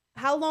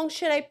 How long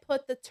should I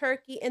put the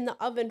turkey in the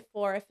oven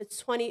for if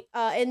it's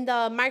in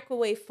the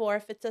microwave for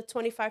if it's a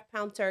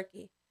 25-pound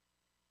turkey?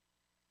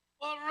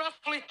 Well,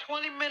 roughly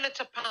 20 minutes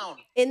a pound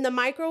In the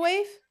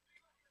microwave?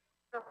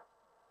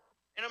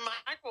 in a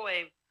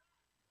microwave.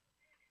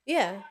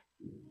 Yeah.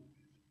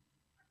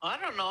 I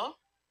don't know.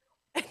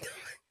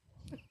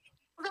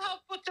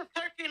 I'll put the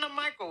turkey in a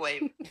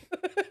microwave.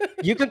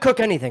 You can cook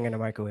anything in a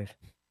microwave.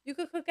 You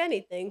could cook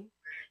anything.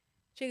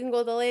 Chicken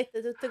go to If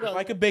go.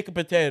 I could bake a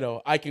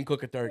potato, I can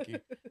cook a turkey.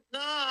 No,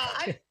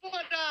 I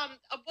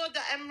put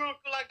the Emerald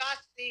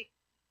Lagasse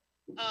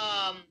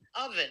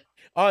oven.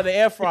 Oh, the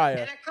air And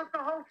fryer. I cooked the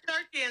whole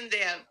turkey in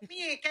there. Me,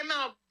 it came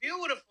out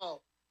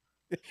beautiful.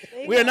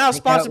 We are now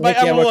sponsored by we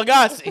can't Emerald work-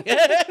 Lagasse.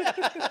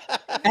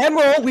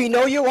 Emerald, we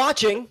know you're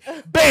watching.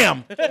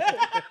 Bam!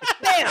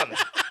 Bam!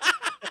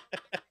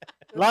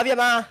 Love you,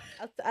 Ma.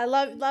 I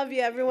love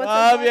you, everyone.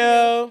 Love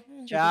you.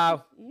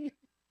 Ciao.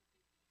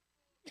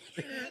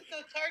 Put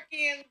the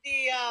turkey in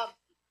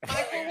the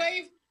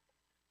microwave.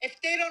 If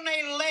they don't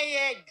lay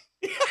eggs.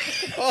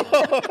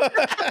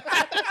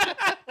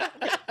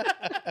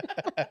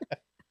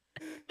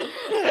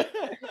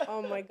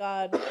 Oh my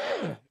god.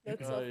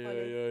 That's so Ay, funny.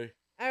 ay, ay.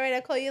 All right,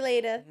 I'll call you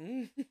later.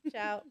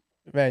 Ciao.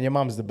 Man, your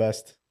mom's the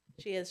best.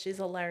 She is. She's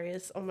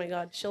hilarious. Oh my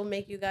god. She'll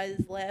make you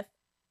guys laugh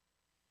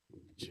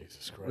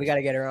Jesus Christ. We got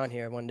to get her on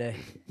here one day.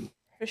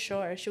 for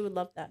sure. She would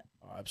love that.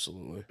 Oh,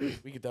 absolutely.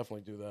 We could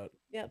definitely do that.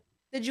 Yep.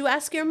 Did you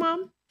ask your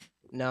mom?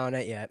 No,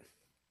 not yet.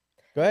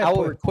 Go ahead. I will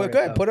Put, record it, go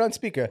ahead. though. Put it on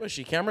speaker. Was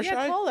she camera Yeah,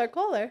 shy?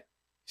 call her.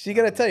 She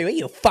gonna tell you, hey,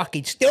 you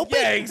fucking stupid.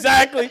 Yeah,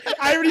 exactly.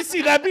 I already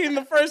see that being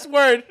the first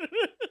word.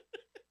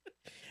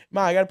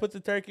 Ma, I gotta put the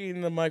turkey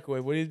in the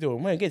microwave. What are you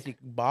doing? Man, get your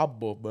bob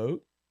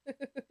boat. Let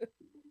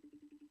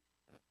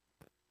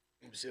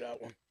me see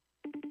that one.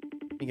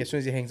 I think as soon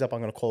as he hangs up, I'm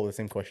gonna call the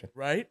same question.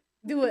 Right?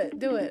 Do it.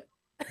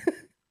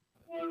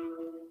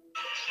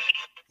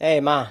 Hey,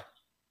 Ma.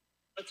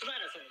 What's the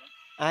matter, son?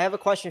 I have a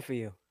question for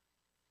you.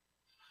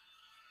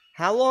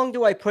 How long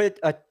do I put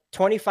a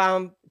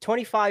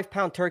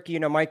 25-pound turkey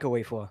in a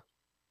microwave for?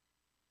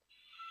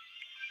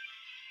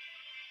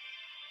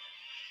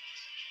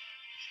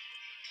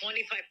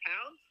 25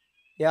 pounds?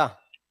 Yeah.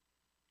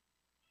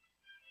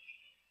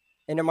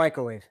 In a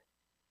microwave.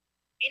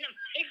 In a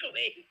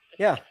microwave?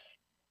 Yeah.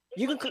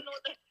 You can cook.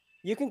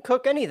 You can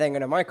cook anything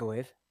in a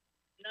microwave.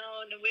 No,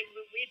 we're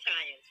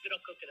Italians. We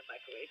don't cook in a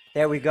microwave.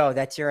 There we go.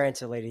 That's your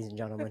answer, ladies and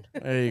gentlemen.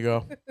 There you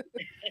go.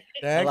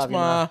 Thanks, love you,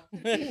 Ma.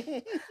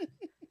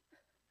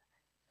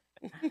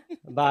 Ma.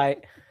 Bye.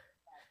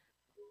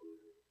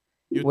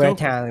 We're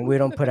Italian. We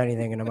don't put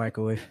anything in the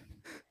microwave.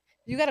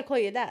 You gotta call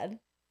your dad.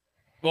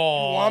 You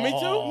want me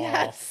to?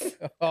 Yes.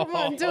 Come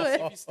on, do I'll see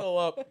it. if he's still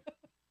up.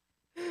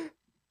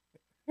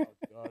 Oh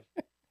God.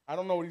 I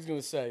don't know what he's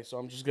gonna say, so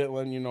I'm just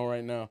letting you know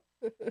right now.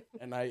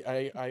 And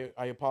I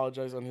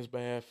apologize on his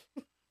behalf.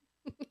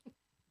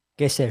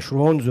 Che sei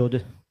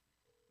stronzo?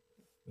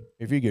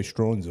 If you get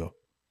stronzo.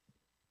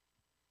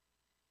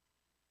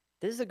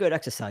 This is a good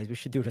exercise. We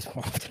should do this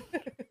more often.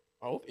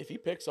 I hope if he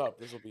picks up,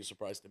 this will be a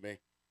surprise to me.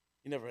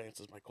 He never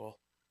answers my call,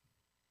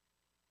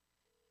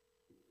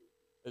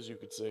 as you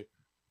could see.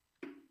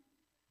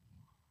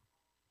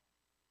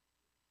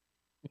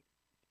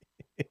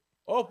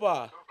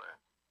 Opa.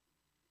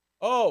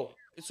 Oh,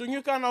 su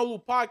mio canale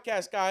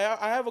podcast, guy.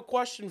 I have a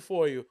question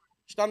for you.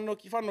 Fanno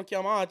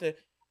chiamate.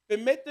 Per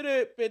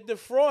mettere per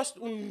defrost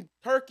un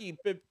turkey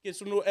che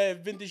sono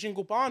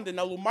 25 pound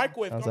nel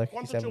microwave, Sounds like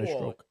quanto he's ci having a vuole?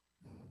 stroke.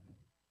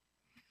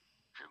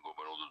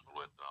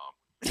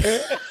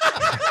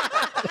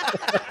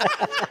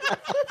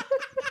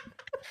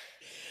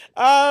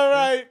 All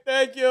right,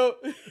 thank you.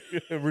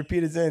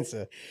 Repeat his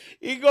answer.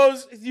 He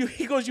goes, you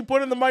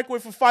put it in the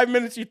microwave for 5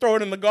 minutes, you throw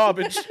it in the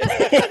garbage.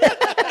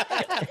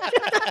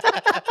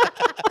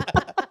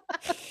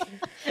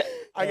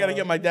 I gotta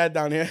get my dad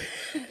down here.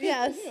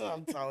 Yes.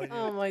 I'm telling you.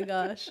 Oh my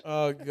gosh.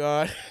 Oh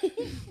God.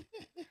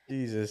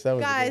 Jesus, that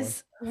was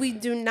Guys, we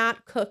do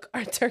not cook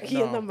our turkey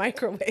in No. the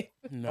microwave.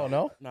 No, Oh,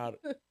 no? not.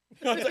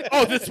 I was like,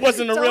 oh, this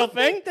wasn't a real Don't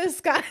thing. think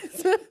this, guys.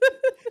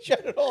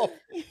 Shut it off.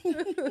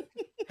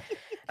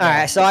 All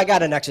right, so I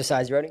got an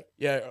exercise. You ready?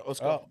 Yeah, let's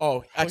go.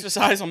 Oh,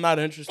 exercise. I'm not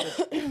interested.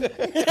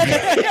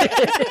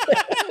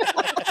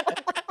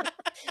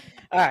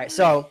 All right,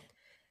 so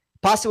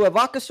pasta with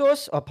vodka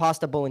sauce or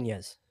pasta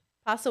bolognese?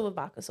 Pasta with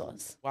vodka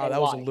sauce. Wow, And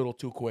that was a why? little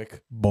too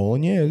quick.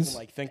 Bolognese.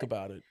 Like, think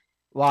about it.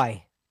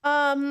 Why?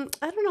 I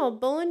don't know.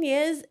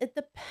 Bolognese, it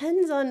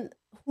depends on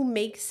who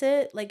makes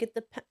it. Like it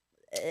depends.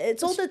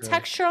 It's all the true.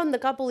 texture on the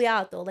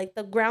capugliato, like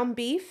the ground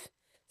beef.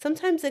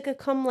 Sometimes it could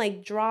come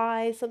like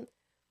dry. Some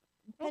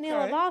penne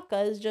alla Okay.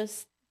 vodka is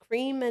just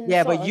cream and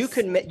Yeah, sauce. but you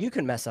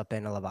can mess up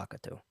in a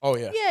lavacca too. Oh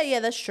yeah. Yeah,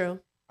 that's true.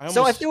 I So if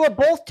almost- they were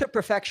both to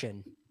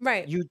perfection,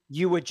 Right.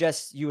 you would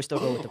still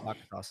go with the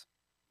vodka sauce.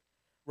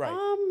 right.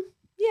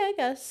 Yeah, I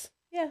guess.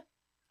 Yeah.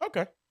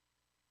 Okay.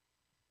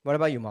 What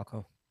about you,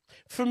 Marco?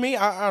 For me,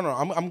 I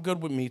don't know. I'm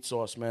good with meat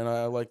sauce, man.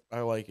 I like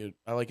it.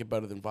 I like it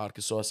better than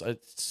vodka sauce.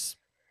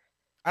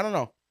 I don't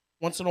know.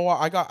 Once in a while,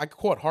 I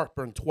caught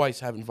heartburn twice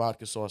having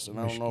vodka sauce, and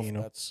I don't know if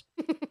Mishkino. that's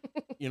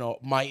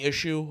my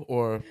issue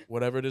or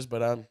whatever it is.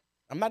 But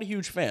I'm not a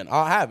huge fan.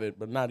 I'll have it,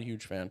 but not a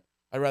huge fan.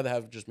 I'd rather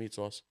have just meat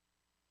sauce.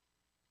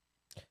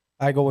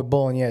 I go with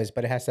bolognese,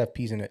 but it has to have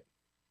peas in it.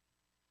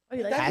 Oh,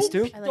 you like Has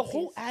peas? to? I The like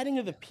whole peas. adding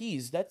of the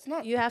peas, that's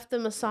not. You have to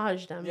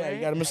massage them. Yeah, right?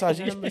 you gotta massage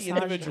You each gotta pea massage them.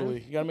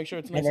 individually. You gotta make sure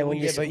it's nice And then and when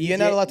you lean. But squeeze you're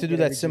not it, allowed to you do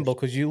gotta that symbol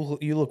because you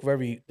look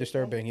very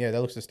disturbing. Yeah, that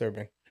looks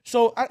disturbing.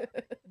 So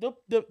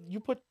you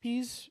put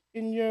peas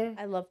in your.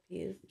 I love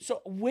peas.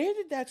 So where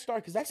did that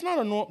start? Because that's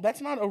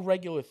not a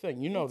regular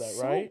thing. You know It's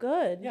that, right? So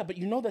good. Yeah, but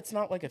that's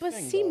not like a But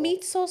thing. see, though.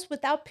 meat sauce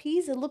without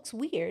peas, it looks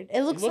weird. It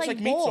It looks, looks like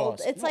meat bold.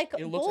 sauce. It's No, like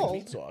it looks bold. like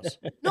meat sauce.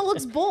 No, it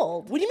looks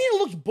bold. What do you mean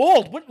it looks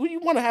bold? What do you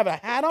want to have a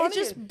hat on? It's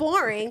just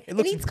boring. It,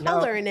 looks- needs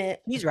color in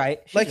it. He's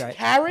right. She's Like right.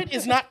 Carrot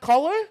is not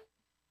color.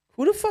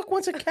 Who the fuck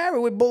wants a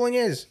carrot with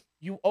bolognese?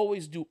 You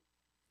always do.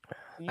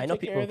 Can you I know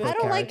take care people of who this? I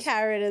don't like carrots.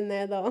 carrot in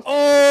there though.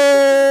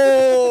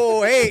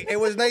 Oh, hey, it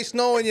was nice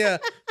knowing you.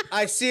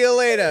 I see you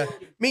later.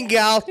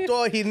 Miguel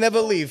thought he'd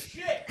never leave.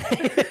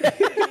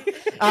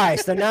 All right,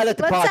 so now that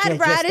the Let's podcast add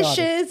just started-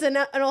 radishes and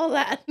all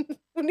that.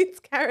 Who needs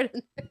carrot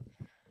in there?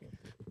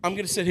 I'm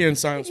gonna sit here in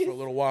silence for a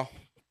little while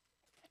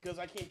because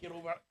I can't get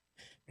over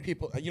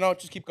people.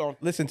 Just keep going.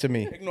 Listen to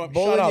me. Ignore- shut up.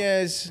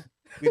 Bolognese,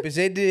 we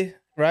pesete,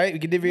 right? We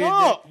can divide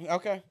No.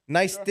 Okay.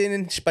 nice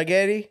thin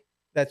spaghetti.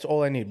 That's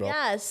all I need, bro.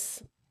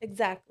 Yes,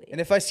 exactly. And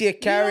if I see a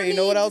carrot, you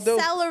know what I'll do?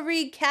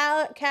 Celery,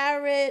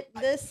 carrot,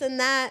 this and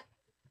that.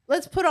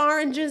 Let's put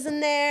oranges in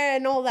there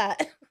and all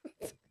that.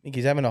 I think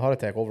he's having a heart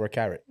attack over a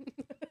carrot.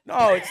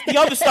 No, it's the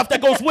other stuff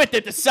that goes with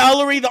it. The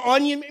celery, the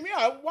onion.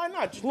 Yeah, why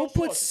not? Just Who no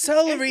puts sauce.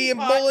 celery in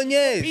Empty pot,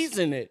 bolognese? Peas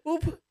in it. I'm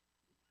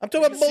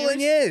talking about you serious?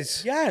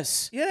 bolognese.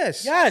 Yes.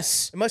 Yes.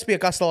 Yes. It must be a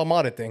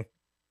Castellamare thing.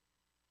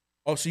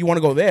 Oh, so you want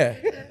to go there?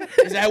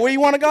 Is that where you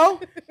want to go?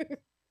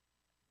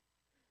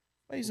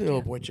 He's a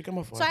little boy. Check him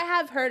out. So I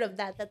have heard of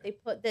that they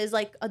put. There's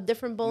like a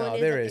different No,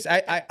 bolognese. there that is. they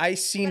put that- I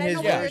seen But I his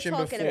know what you're version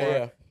talking before,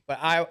 about. but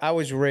I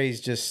was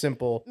raised just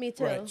simple. Me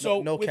too. Right.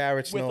 So No with,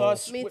 carrots, with no-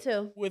 us. Me with,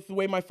 too. With the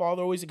way my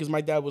father always, because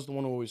my dad was the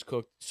one who always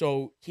cooked,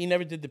 so he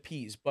never did the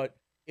peas, but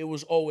it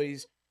was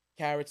always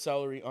carrot,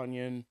 celery,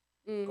 onion,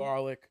 Mm.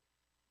 garlic,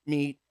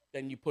 meat.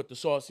 Then you put the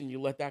sauce and you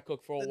let that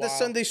cook for a The while.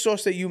 Sunday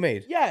sauce that you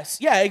made. Yes.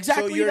 Yeah.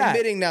 Exactly. So you're that.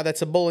 admitting now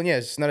that's a bolognese,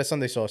 it's not a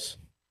Sunday sauce.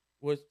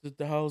 What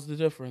the hell is the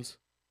difference?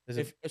 Is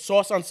If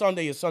sauce on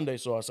Sunday is Sunday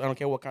sauce, I don't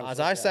care what kind of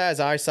As sauce.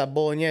 I said,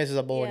 bolognese is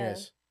a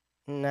bolognese.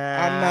 Nah,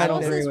 I'm not I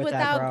don't there. agree Sauces with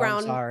that, without bro. I'm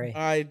ground- sorry.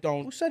 I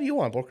don't. Who said you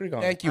want? Porque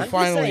Thank you. I'm just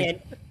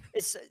Finally.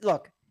 saying,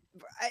 look,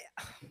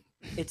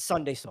 it's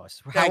Sunday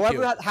sauce. Thank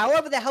you.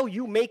 However the hell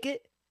you make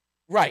it,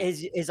 Right.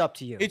 is up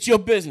to you. It's your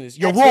business.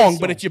 You're That's wrong, it,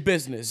 but so. it's your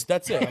business.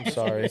 That's it. I'm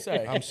sorry.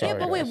 I'm Yeah, sorry.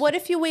 but wait, guys. what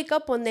if you wake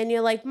up one day and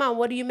you're like, Mom,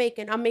 what are you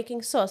making? I'm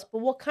making sauce. But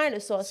what kind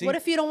of sauce? See? What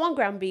if you don't want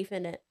ground beef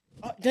in it?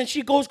 Then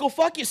she goes, go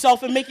fuck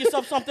yourself and make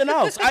yourself something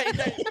else.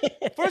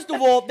 First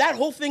of all, that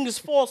whole thing is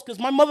false because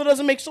my mother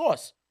doesn't make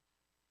sauce.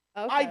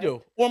 Okay. I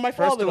do, or my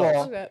First father of does.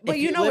 all, Okay. But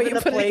if you know live what in you're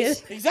a putting in.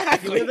 place, Exactly.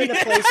 if you live in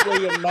a place where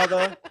your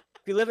mother,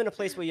 if you live in a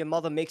place where your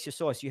mother makes your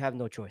sauce, you have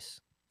no choice.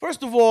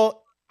 First of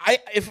all,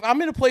 if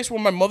I'm in a place where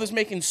my mother's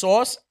making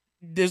sauce,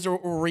 there's a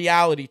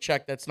reality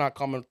check that's not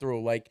coming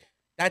through. Like,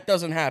 that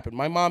doesn't happen.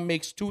 My mom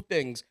makes 2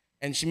 things,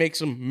 and she makes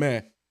them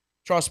meh.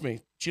 Trust me,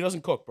 she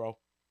doesn't cook, bro.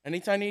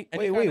 Wait,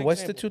 Wait,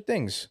 what's the 2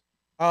 things?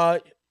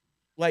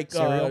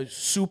 Cereal?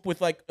 Soup with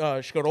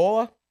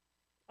scarola.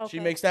 Okay. She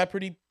makes that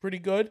pretty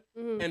good,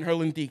 Mhm. and her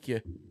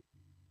lenticchia.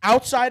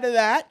 Outside of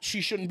that,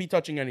 she shouldn't be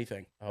touching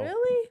anything. Oh.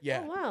 Really?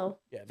 Yeah. Oh, wow.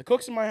 Yeah, the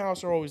cooks in my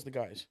house are always the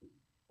guys.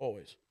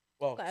 Always.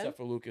 Well, Okay. except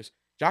for Lucas.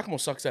 Giacomo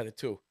sucks at it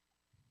too.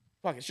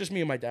 Fuck, it's just me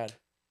and my dad.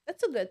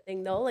 That's a good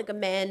thing, though. Like a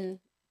man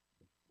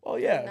Well,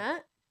 doing yeah.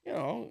 that. You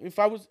know, if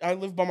I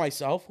lived by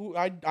myself,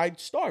 I'd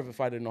starve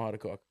if I didn't know how to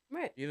cook.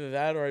 Right. Either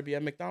that or I'd be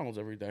at McDonald's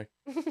every day.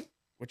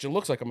 Which it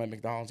looks like I'm at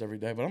McDonald's every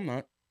day, but I'm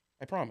not.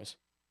 I promise.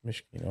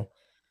 You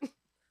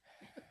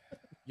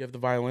You have the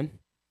violin?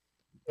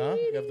 Huh?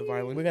 You have the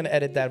violin? We're gonna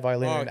edit that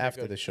violin Oh, in okay,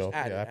 after good. the show. Just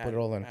add Yeah, I put it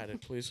all in. Add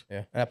it, please.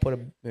 Yeah, and I put it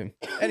in.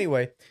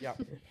 Anyway. Yeah.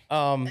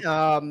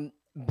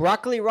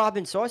 Broccoli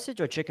Robin sausage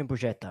or chicken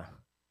bruschetta?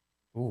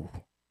 Ooh.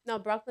 No,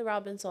 broccoli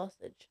robin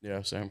sausage.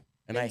 Yeah, same.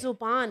 And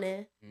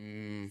Menzubane.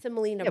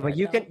 Semolina. Yeah, but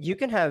bread, you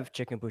can have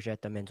chicken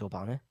bruschetta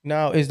menzubane.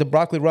 Now, is the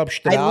broccoli rub I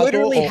strato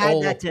literally or had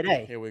all- that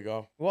today. here we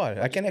go. What?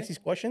 I can't ask these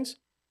questions?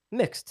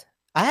 Mixed.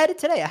 I had it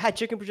today. I had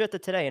chicken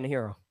bruschetta today in a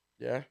hero.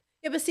 Yeah.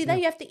 Yeah, but see that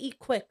you have to eat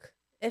quick,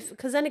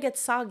 because then it gets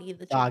soggy.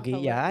 The chicken Doggy.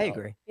 color, Yeah, I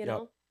agree. You Yep.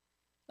 know.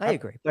 I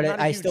agree. But not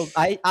a I huge- still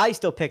I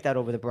still pick that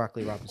over the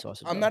broccoli Robin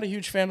sausage. I'm though. not a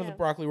huge fan of the Yeah.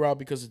 broccoli raw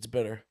because it's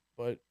bitter,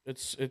 but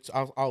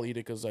I'll eat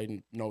it because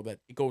I know that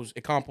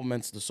it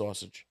complements the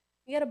sausage.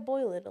 You gotta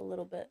boil it a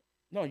little bit.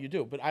 No, you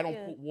do, but I don't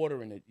Yeah. put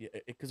water in it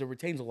because it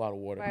retains a lot of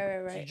water. Right,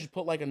 right, So you right. just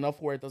put like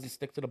enough where it doesn't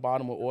stick to the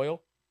bottom with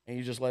oil, and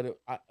you just let it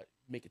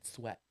make it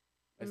sweat,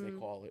 as they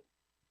call it.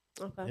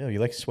 Okay. Yeah, you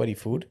like sweaty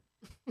food?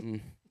 Mm.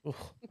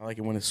 I like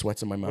it when it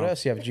sweats in my mouth. What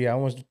else you have? Gee, I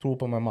almost threw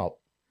up in my mouth.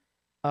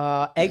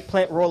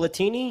 Eggplant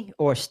rollatini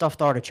or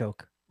stuffed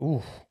artichoke?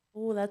 Ooh.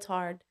 Ooh, that's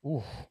hard.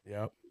 Ooh.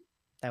 Yep,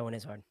 That one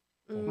is hard.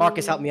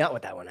 Marcus helped me out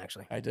with that one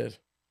actually. I did.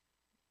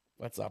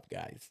 What's up,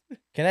 guys?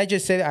 Can I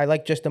just say that I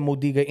like just the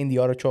modiga in the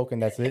artichoke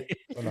and that's it?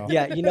 Or no?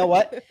 Yeah, you know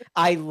what?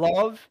 I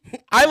love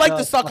I like to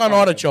the suck stuffed on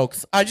artichoke.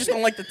 artichokes. I just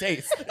don't like the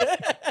taste.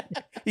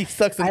 He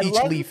sucks in I each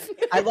love- leaf.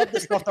 I love the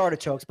stuffed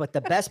artichokes, but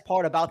the best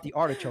part about the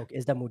artichoke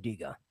is the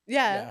modiga.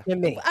 Yeah. To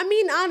me. I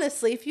mean,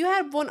 honestly, if you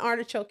had one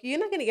artichoke, you're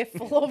not gonna get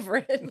full over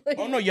it. Like,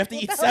 Oh no, you have to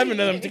what eat the hell are 7 you of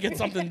them to eating? get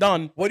something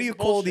done. What do you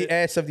call the Bullshit.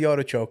 ass of the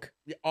artichoke?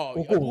 Yeah, oh,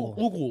 Ugol.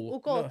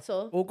 ugol.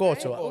 Ugotso.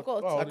 Ugotso. Right?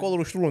 Ugotso. Oh, I call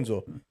it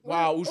strunzo.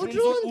 Wow,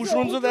 Ushunzo,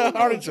 ushunzo the ushunzo.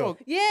 artichoke.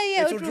 Yeah,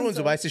 yeah. It's strunzo,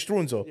 but I say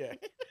strunzo. Yeah.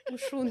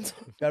 Ushunzo.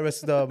 That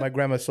was my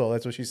grandma's soul.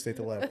 That's what she said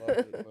to laugh.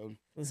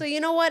 So you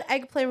know what?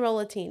 Eggplant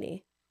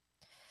rollatini.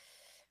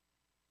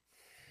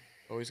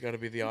 Always got to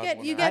be the You odd get,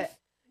 one you out. get,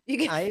 you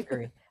get. I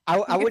agree. I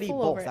get would eat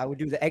full over both. it. I would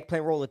do the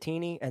eggplant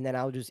rollatini and then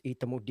I would just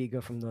eat the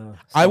modiga from the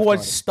I stuffed would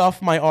artichoke.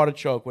 stuff my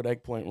artichoke with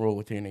eggplant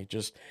rollatini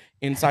just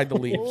inside the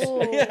leaves.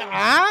 Ooh.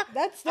 Ah?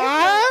 That's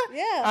Ah? different.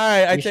 Yeah. All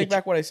right, I You take should-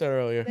 back what I said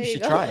earlier. There You you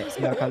should go. try it.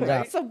 See how it comes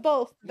out. So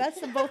both. That's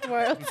the both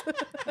worlds.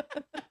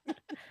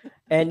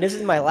 And this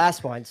is my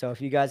last one. So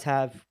if you guys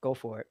have, go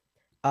for it.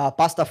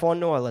 Pasta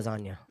forno or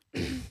lasagna?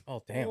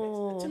 Oh, damn.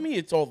 To me,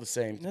 it's all the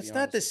same. to That's be not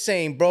honest. the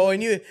same, bro.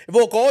 And you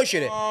vuoi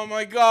conoscere. Oh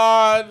my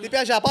god. Ti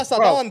piace la pasta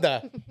Bro.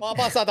 tonda? La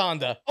pasta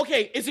tonda.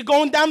 Okay, is it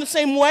going down the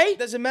same way? It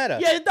doesn't matter.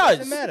 Yeah, it does.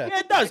 Doesn't matter. Yeah,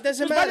 it does. It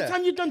doesn't 'Cause by the matter.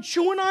 time you're done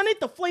chewing on it,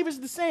 the flavor's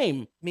the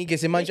same. Minchia,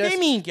 se mangias...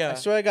 minchia? I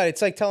swear to God,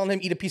 it's like telling him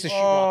eat a piece of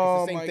sheetrock. Oh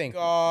It's the same my thing.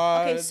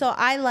 god. Okay, so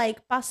I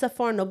like pasta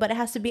forno, but it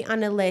has to be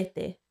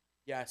anelete.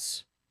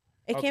 Yes.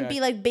 It can't Okay. be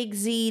like big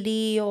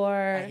ziti or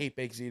I hate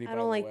baked ziti. I by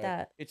don't the like way.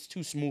 that. It's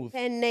too smooth.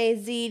 penne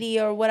ziti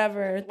or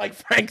whatever. Like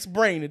Frank's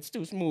brain, it's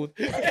too smooth.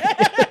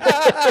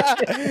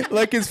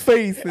 Like his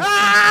face.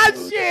 Ah,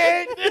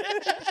 shit!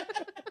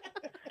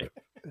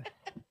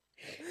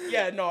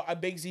 Yeah, no, a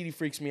baked ziti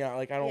freaks me out.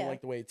 Like, I don't Yeah. like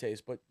the way it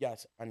tastes. But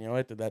yes,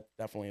 agnoletta, that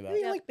definitely that.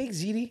 You like big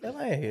ziti? I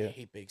like I it.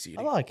 hate baked ziti.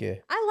 I like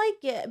it. I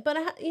like it, but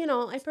I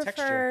prefer.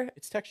 Texture.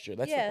 It's texture.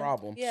 That's Yeah, the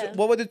problem. yeah.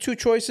 What were the two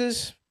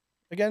choices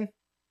again?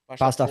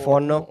 Pasta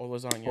forno or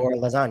lasagna. Or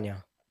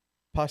lasagna?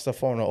 Pasta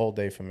forno all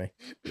day for me.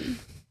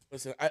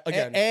 Listen,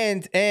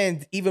 again.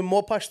 And even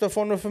more pasta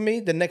forno for me,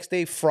 the next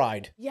day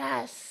fried.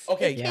 Yes.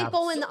 Okay, It yeah. can't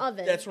go in the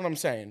oven. That's what I'm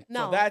saying.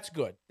 No. So that's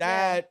good.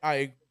 That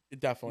I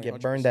definitely Yeah,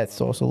 burn 100% that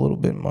sauce a little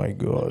bit, my Let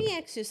God. me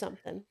ask you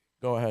something.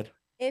 Go ahead.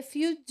 If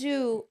you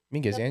do,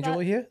 Minga, is the Angela bu-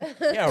 here?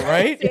 Yeah,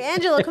 right? See,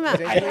 Angela, come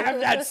out. I have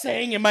that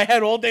saying in my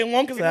head all day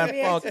long because Let that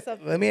me ask you fuck.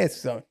 something. Let me ask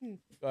you something.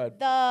 Go ahead.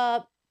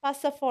 The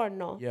Pasta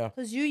forno. Yeah.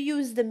 Because you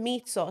use the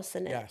meat sauce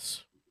in it.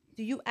 Yes.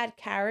 Do you add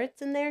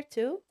carrots in there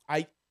too?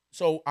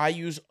 So I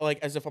use like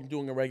as if I'm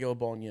doing a regular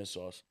bolognese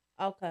sauce.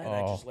 Okay. And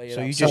I just lay it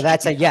so out. you So just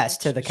that's a yes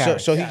to the so,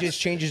 carrot. so he Yes. just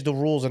changes the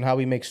rules on how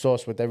we make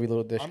sauce with every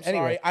little dish. I'm Anyway,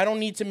 sorry. I don't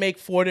need to make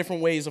 4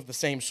 different ways of the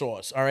same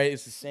sauce. All right,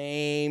 it's the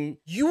same.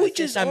 you would It's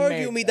just a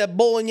argue make- me that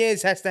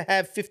bolognese has to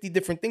have 50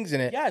 different things in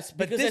it. Yes,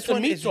 But because this it's a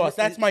one meat is sauce.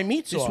 That's my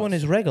meat sauce. This one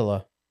is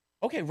regular.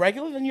 Okay,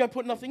 regular. Then you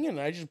put nothing in.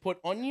 I just put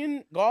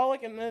onion,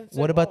 garlic, and then.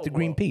 What about the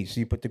green peas?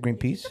 You put the green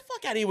peas? Get the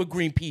fuck out of here with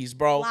green peas,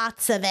 bro.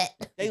 Lots of it.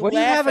 They What do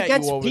you laugh have at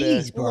against over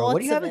peas, there. bro? What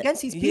do you Lots have of it.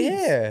 against these peas?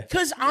 Yeah.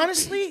 Because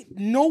honestly,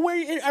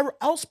 nowhere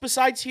else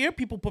besides here,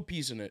 people put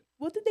peas in it.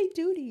 What did they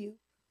do to you?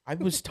 I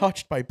was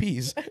touched by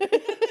peas.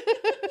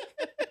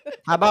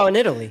 How about in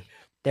Italy?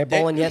 Their They-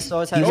 bolognese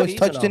sauce He has was peas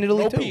touched and in all.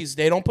 Italy No too. peas.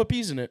 They don't put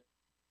peas in it.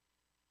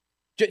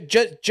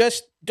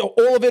 Just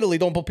all of Italy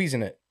don't put peas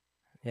in it.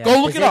 Yeah.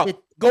 Go look it up.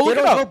 Go look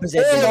they it don't up. go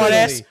All All of of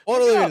it. Italy. All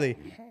of Italy.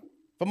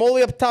 From all the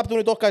way up top,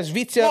 doing it tocca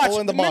Svizzera, Watch, all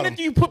in the the bottom. minute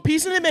you put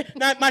peas in it,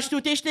 mas tu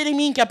testi di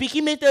minchia,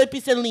 perché mette le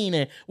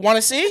piselline? Want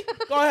to see?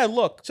 Go ahead,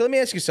 look. So let me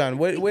ask you, son.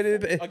 Where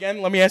did it?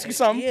 Again, let me ask you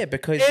something. Yeah,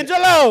 because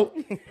Angelo!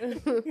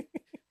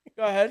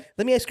 Go ahead.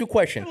 let me ask you a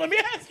question. Let me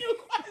ask you a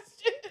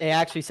question. It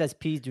actually says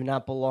peas do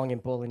not belong in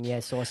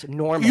bolognese sauce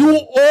normally. You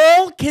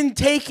all can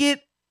take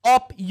it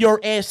up your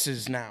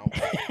asses now.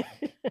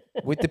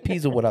 With the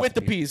peas or without With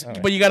the the peas. All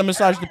right. But you got to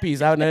massage the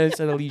peas. I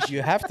said at least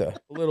You have to.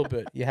 a little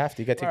bit. You have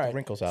to. You got to take All the right.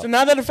 wrinkles out. So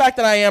now that the fact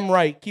that I am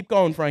right, keep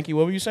going, Frankie.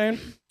 What were you saying?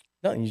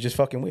 Nothing. You're just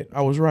fucking weird.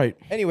 I was right.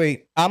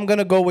 Anyway, I'm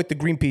gonna go with the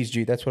green peas,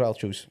 G. That's what I'll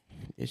choose.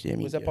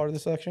 Was that part of the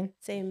selection?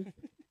 Same.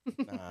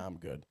 Nah, I'm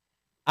good.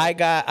 I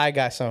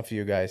got something for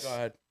you guys. Go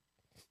ahead.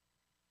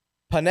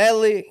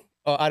 Panelli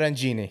or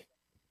arancini?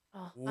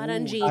 Oh, Ooh,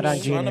 arancini.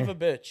 Arancini. Son of a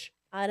bitch.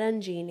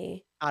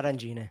 Arancini.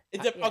 Arancine.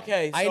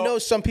 Okay, so I know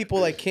some people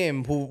like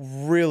him who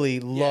really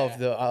love Yeah.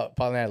 the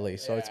panelli,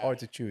 so it's Yeah. hard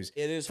to choose.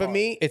 it is For hard.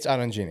 me, it's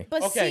arancini.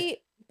 But Okay. see,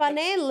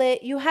 panelle,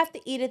 you have to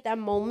eat it that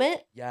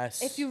moment.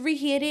 Yes. If you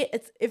reheat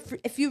it,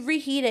 if you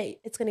reheat it,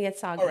 it's gonna get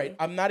soggy. All right,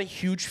 I'm not a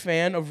huge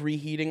fan of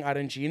reheating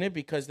arancina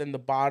because then the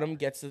bottom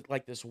gets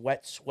like this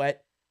wet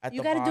sweat at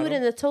You the got to bottom. do it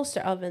in the toaster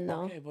oven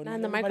though, Okay, but not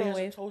in the everybody has a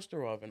microwave.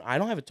 toaster oven. I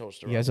don't have a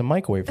toaster He oven. has a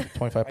microwave for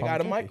 25 I pounds. got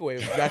a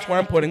microwave. That's where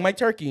I'm putting my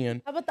turkey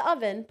in. How about the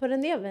oven? Put it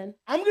in the oven.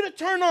 I'm gonna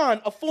turn on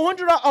a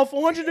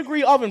 400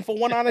 degree oven for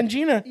one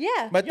arancina.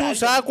 Yeah. Ma tu Yeah,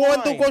 sai you're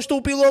quanto fine. costa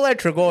un pilo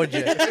elettrico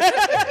oggi?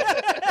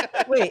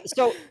 Wait,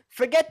 so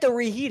forget the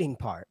reheating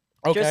part.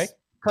 Okay. Just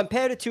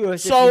compare it to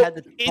as if So you had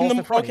the in both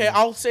the front of okay, you.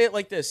 I'll say it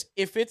like this: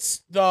 if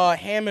it's the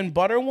ham and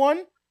butter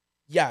one,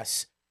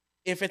 yes.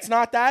 If it's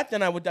not that,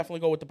 then I would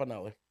definitely go with the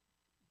panelli.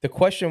 The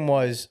question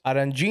was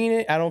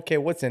arancini. I don't care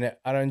what's in it.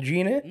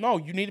 Arancini. No,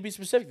 you need to be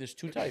specific. There's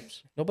 2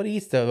 types. Nobody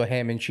eats the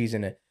ham and cheese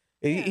in it.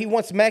 He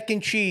wants mac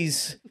and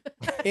cheese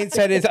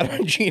inside his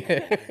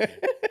arancini.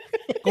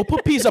 Go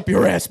put peas up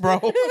your ass,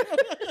 bro.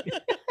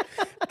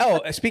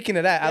 Oh, speaking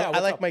of that, Yeah, I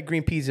what's like up? my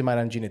green peas in my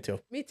arancini too.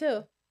 Me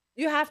too.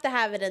 You have to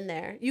have it in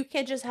there. You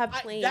can't just have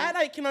plain. That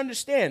I can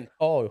understand.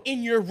 Oh,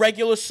 In your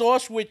regular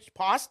sauce with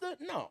pasta,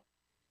 no.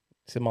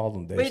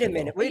 Wait a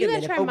minute, wait You a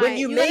gotta minute. try But mine. when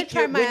you You gotta make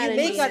try your, my when you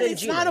make arancini.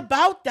 It's arancini, not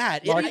about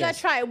that. you Marcus. gotta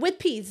try it with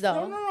peas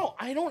though. No.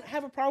 I don't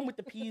have a problem with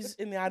the peas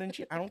in the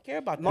arancini. I don't care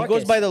about that. He Marcus,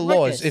 goes by the laws.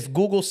 Marcus. If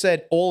Google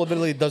said all of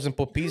Italy doesn't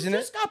put peas You in it,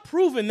 just got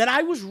proven that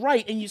I was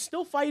right, and you're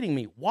still fighting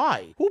me.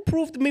 Why? who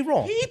proved me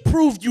wrong? He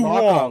proved you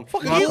Marco, wrong.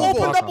 Fucking He Marco,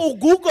 opened up Marco. a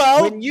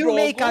Google. when you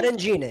make Google.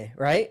 arancine,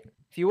 right?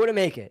 If you were to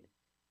make it,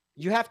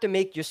 you have to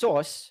make your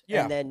sauce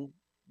Yeah. and then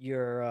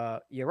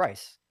your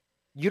rice.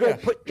 You don't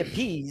Yeah. put the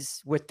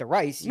peas with the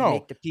rice. You No,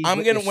 make the peas I'm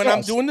with gonna your when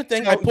I'm sauce. doing the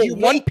thing, So I put you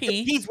one make the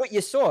pea. peas with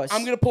your sauce.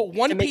 I'm gonna put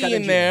one to make pea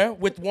in arancini. there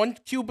with 1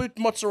 cubic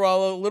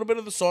mozzarella, a little bit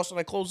of the sauce, and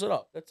I close it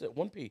up. That's it.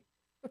 1 pea.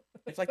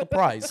 It's like the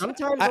prize.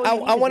 Sometimes I all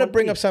you need is want to one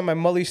bring pea. up something my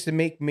mother used to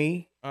make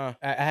me. Uh,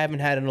 I haven't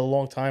had it in a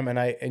long time, and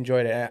I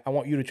enjoyed it. I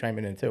want you to chime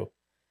in too,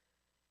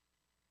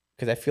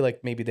 because I feel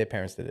like maybe their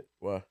parents did it.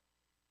 what?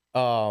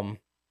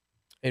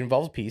 It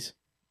involves peas.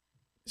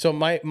 So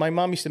my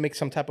mom used to make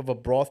some type of a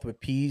broth with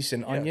peas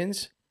and Yeah.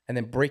 onions, and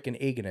then break an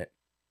egg in it,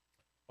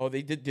 Oh,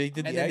 they did. They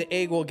did and the then egg. the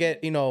egg will get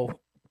it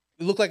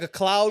look like a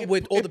cloud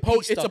with all the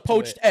peas It's a stuck to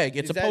poached it. egg.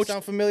 It's Does a that poached.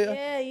 sound familiar?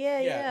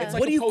 Yeah. it's like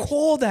What a do you poached-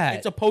 call that?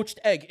 It's a poached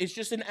egg. It's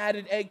just an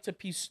added egg to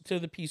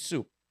the pea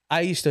soup.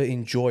 I used to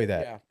enjoy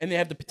that. Yeah, and they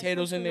have the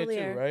potatoes in there too,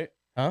 familiar. right?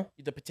 Huh?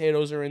 The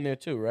potatoes are in there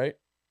too, right?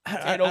 I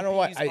Potato, don't know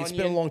why. peas, It's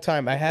been a onion, long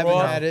time. I haven't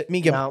broth. had it.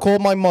 Miguel, No. call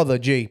my mother,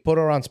 G. Put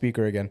her on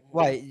speaker again.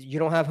 Why you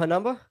don't have her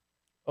number?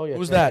 Oh yeah.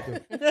 Who's sorry,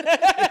 that?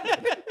 I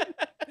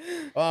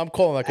do. I'm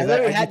calling her I because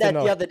literally I had need to that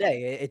know. the other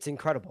day. It's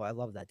incredible. I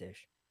love that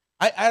dish.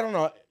 I don't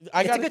know.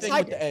 I It's a got a good thing side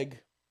with the dish. egg.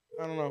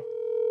 I don't know.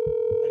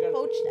 I got.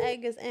 Poached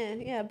egg is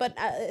yeah, but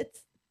it's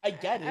I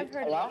get it. I've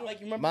heard a of lot. it. Like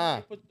you remember Ma.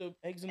 when they put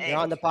the eggs in You're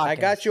on the podcast. I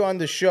got you on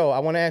the show. I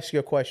want to ask you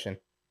a question.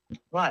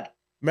 What?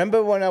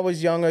 Remember when I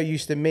was younger, you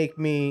used to make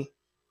me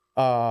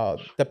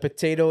the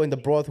potato in the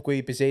broth con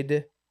i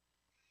piselli?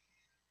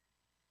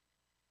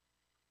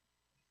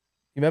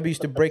 You remember you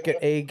used to break an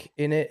egg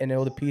in it and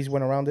all the peas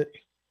went around it?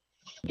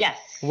 Yes.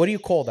 What do you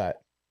call that?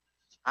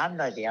 I have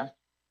no idea.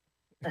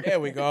 There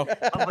we go.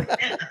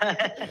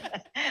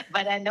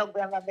 But I know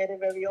grandma made it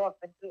very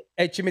often too.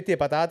 E ci metti le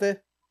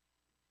patate?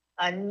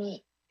 And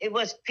it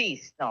was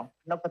peas. No,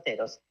 no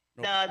potatoes.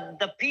 No.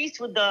 The peas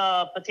with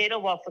the potato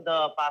were for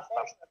the pasta.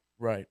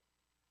 Right.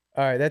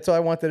 All right, that's all I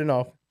wanted to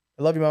know.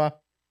 I love you, Mama.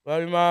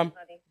 Love you, Mom.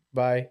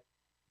 Bye.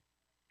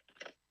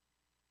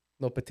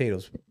 No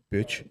potatoes,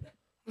 bitch.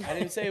 I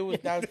didn't say it was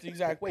that's the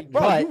exact way.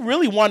 Bro, But- you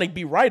really want to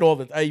be right all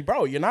the time. Hey,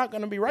 bro, you're not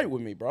going to be right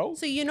with me, bro.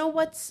 So you know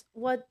what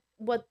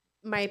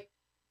my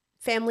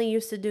family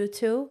used to do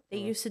too? They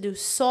used to do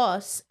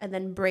sauce and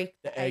then break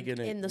the egg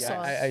in the yes.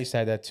 sauce. I used to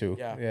have that too.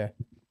 Yeah.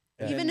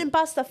 Yeah. Even in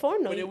pasta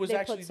forno, But it was they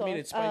actually put sauce, made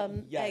it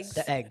spicy. Yes. eggs.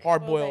 The egg.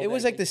 Hard boiled. It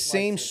was like the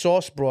same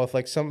sauce broth.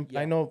 Like some,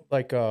 I know,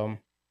 like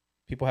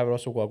people have it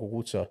also called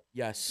gugutsa.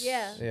 Yes.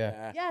 Yeah.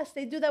 Yeah. Yes,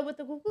 they do that with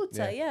the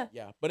cucuzza. Yeah.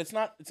 Yeah, but it's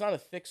not a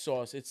thick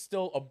sauce. It's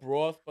still a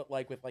broth, but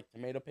like with like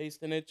tomato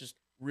paste in it, just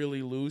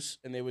really loose,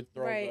 and they would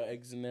throw Right. the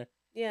eggs in there.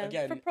 Yeah.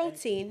 Again, For and-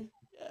 protein.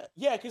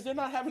 Yeah, because they're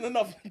not having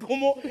enough.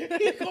 Como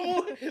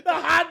the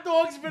hot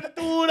dogs,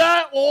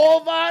 verdura,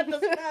 ova,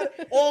 doesn't matter.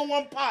 All in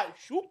one pot.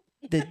 Shoop.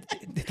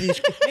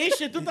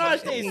 Esce tutta la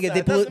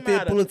stessa. Doesn't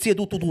matter. pulizia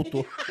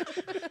tutto.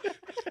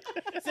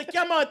 Si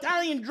chiama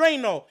Italian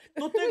Drano.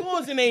 Tutte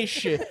cose ne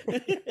esce.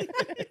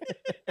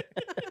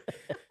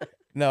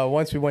 No,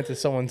 once we went to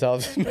someone's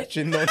house,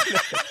 mentioned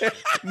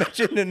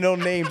no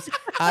names.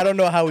 I don't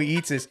know how he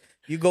eats this.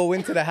 You go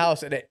into the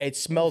house and it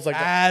smells like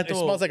it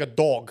smells like a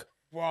dog.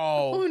 Bro.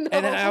 Oh, no.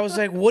 And then I was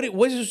like, "What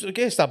is this?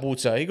 Che sta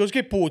puzza?" He goes,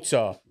 "Che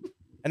puzza?"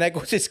 And I go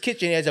to his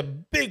kitchen. He has a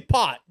big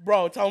pot.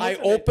 Bro, tell me. I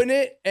open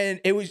it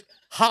and it was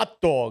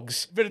hot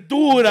dogs,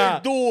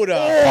 Verdura.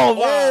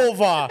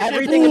 ova,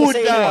 Everything in the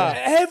same one.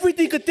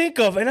 everything you could think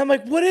of. And I'm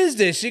like, "What is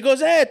this?" He goes,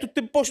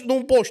 tutti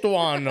un posto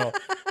vanno.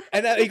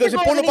 And he goes,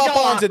 "Pollo pa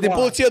panza, di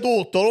pulizia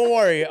tutto. Don't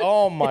worry."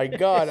 Oh my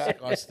god,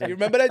 you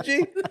remember that,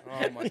 G?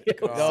 Oh my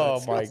Oh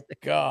god. my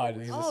god,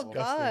 this is Oh disgusting.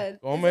 God.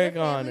 Oh Is my it a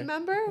family God.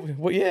 member?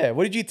 Well, yeah.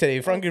 What did you eat today?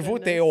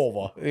 Frankfurt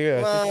over.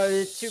 Yeah.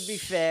 Well, to be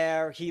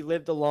fair, he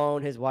lived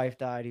alone. His wife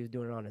died. He was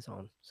doing it on his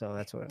own. So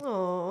that's what.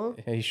 Oh,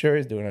 He sure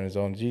is doing it on his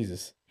own.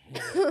 Jesus.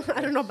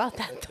 I don't know about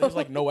that though. There's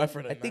like no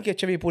effort in I think that.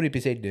 Echevi put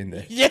episode in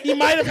there. Yeah, he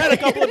might have had a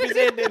couple of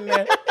episode in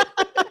there.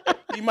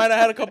 He might have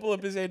had a couple of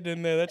episode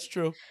in there. That's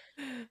true.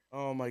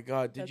 Oh my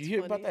god. Did That's you hear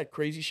about funny. that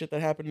crazy shit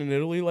that happened in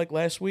Italy like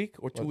last week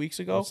or 2 weeks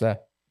ago? What's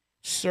that?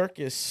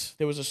 Circus.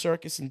 There was a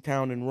circus in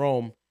town in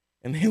Rome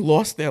and they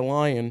lost their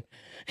lion.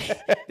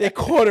 They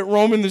caught it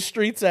roaming the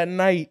streets at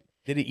night.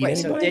 Did he eat Wait,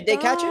 so anybody? did they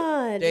catch it? God.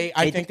 I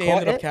They think they caught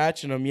ended up it?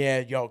 catching him. Yeah,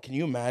 yo, can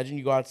you imagine?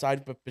 You go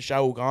outside for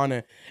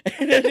Peshawugana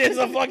and there's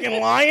a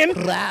fucking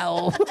lion.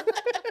 Wow.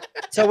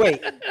 So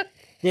wait,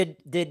 did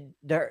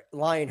the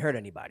lion hurt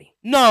anybody?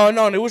 No,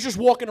 it was just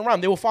walking around.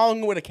 They were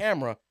following it with a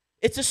camera.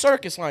 It's a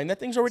circus lion. That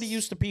thing's already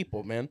used to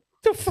people, man.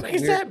 the fuck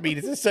does that mean?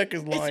 It's a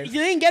circus line. You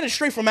didn't get it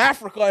straight from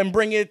Africa and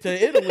bring it to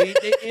Italy.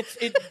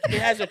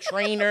 It has a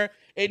trainer.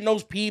 It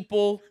knows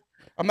people.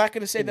 I'm not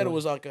gonna say that it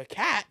was like a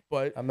cat,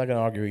 but I'm not gonna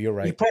argue. You're You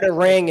right. put a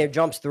ring, it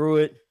jumps through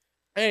it.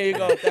 there you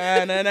go.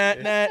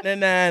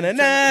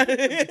 Da-na-na-na-na-na-na.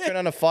 You turn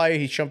on a fire,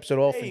 he jumps it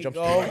off There and you jumps.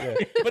 go. Yeah.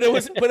 But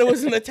it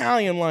was an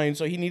Italian lion,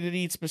 so he needed to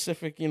eat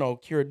specific,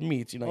 cured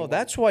meats. Oh,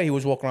 that's why he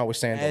was walking around with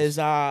sandals. I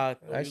saw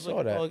that. that. I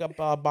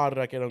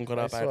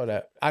saw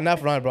that. I'm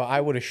not lying, bro.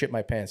 I would have shit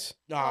my pants.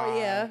 Oh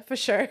yeah, for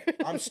sure.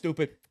 I'm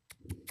stupid.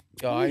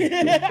 Oh,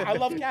 I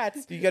love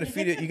cats. You gotta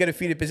feed it. You gotta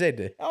feed it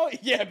pesete. Oh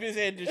yeah,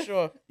 busy,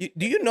 sure.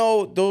 Do you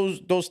know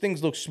those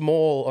things look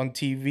small on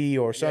TV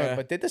or something, Yeah.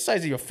 but they're the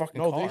size of your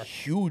fucking No, car. they're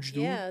huge,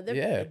 dude. Yeah, they're,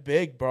 Yeah. They're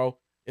big, bro.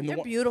 In they're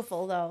one-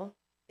 beautiful though.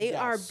 They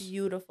are Yes.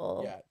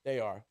 beautiful. Yeah, they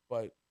are.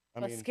 But I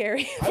But mean,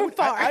 scary I from would-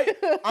 far.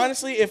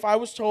 honestly, if I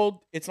was told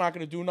it's not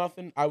gonna do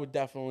nothing, I would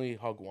definitely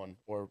hug one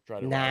or try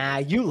to. Nah,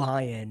 you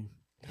lying.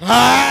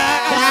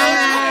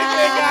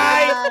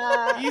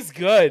 Guy. He's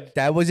good.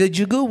 That was a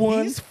Jagu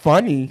one. He's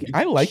funny.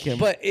 I like him.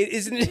 But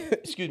isn't it?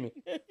 Excuse me.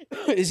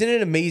 Isn't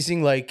it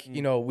amazing? Like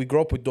we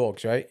grow up with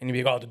dogs, right? And you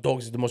be like, "Oh, the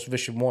dogs are the most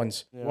vicious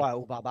ones." Yeah. What,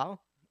 ubabao?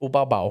 Oh,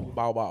 bow bow.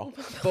 Bow bow.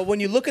 But when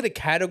you look at the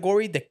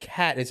category, the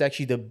cat is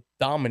actually the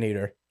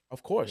dominator.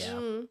 Of course. Yeah.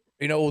 Mm,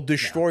 Will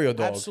destroy your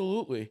dog.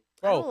 Absolutely.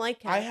 I Bro, don't like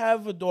I cats.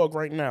 have a dog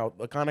right now,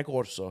 a Cane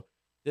Corso.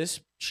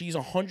 She's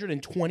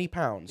 120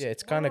 pounds. Yeah,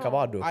 it's kind of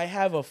Wow. cavado. I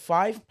have a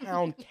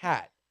 5-pound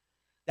cat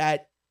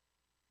that,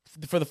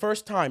 for the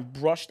first time,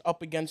 brushed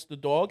up against the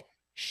dog.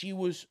 She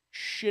was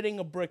shitting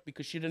a brick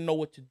because she didn't know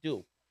what to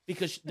do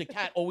because the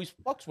cat always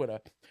fucks with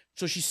her.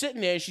 So she's sitting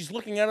there, she's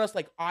looking at us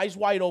like eyes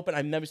wide open.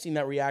 I've never seen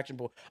that reaction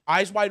before.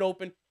 Eyes wide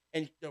open,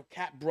 and the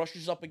cat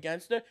brushes up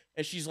against her,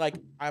 and she's like,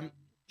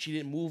 She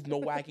didn't move, no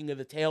wagging of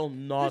the tail,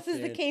 nothing.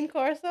 This is the cane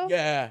Corso.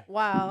 Yeah.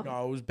 Wow.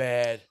 No, it was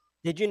bad.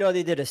 Did you know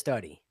they did a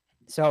study?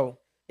 So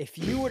if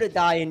you were to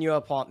die in your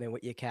apartment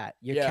with your cat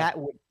Yeah. cat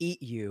would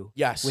eat you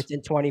Yes.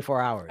 within 24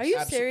 hours. Are you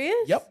Absol-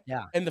 serious? Yep.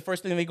 Yeah. And the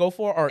first thing they go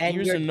for are And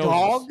ears your and noses.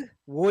 dog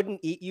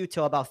wouldn't eat you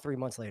till about 3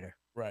 months later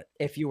Right.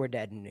 if you were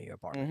dead in your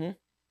apartment. Mm-hmm.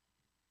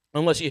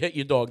 Unless you hit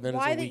your dog, then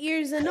Why it's a the week.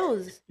 ears and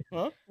nose?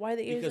 Huh? Why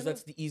the ears? Because and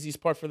that's the easiest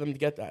part for them to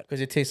get that.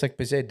 Because it tastes like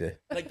pesete.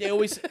 Like they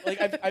always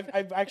like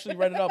I've actually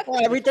read it up.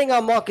 Well, everything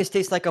on Marcus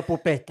tastes like a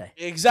pupete.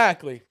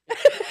 Exactly.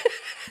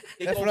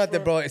 They That's go not the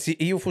for- bro. See,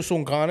 you for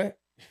some carne,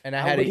 and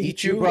I had to would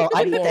eat you, bro.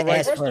 I'd eat Going the right-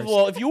 ass First of first.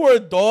 all, if you were a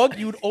dog,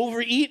 you'd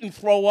overeat and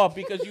throw up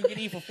because you could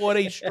eat for 4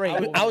 days straight.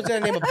 I was gonna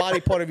name a body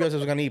part of yours I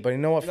was gonna eat, but you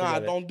know what? Nah,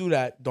 Forget it. don't do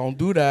that. Don't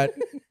do that.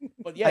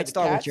 But yeah, I'd the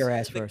start with cats- your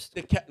ass the- first.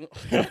 The cat.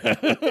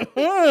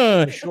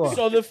 Sure.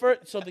 So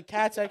so the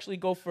cats actually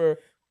go for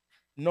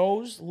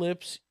nose,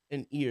 lips,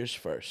 and ears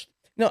first.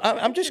 No,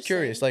 I'm just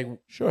curious. Like,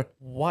 Sure.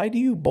 why do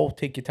you both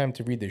take your time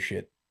to read this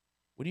shit?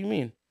 What do you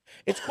mean?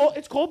 It's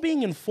called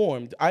being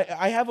informed. I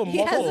have a He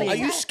has muscle. a- Are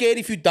you scared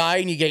if you die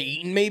and you get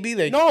eaten? Maybe.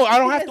 Like, No, I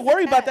don't have to Yes,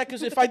 worry about cat. that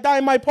because if I die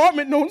in my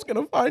apartment, no one's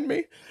gonna find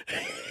me.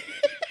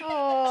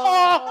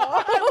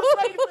 Oh. I was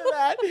ready for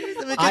that.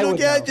 I would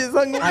know. I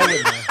would know.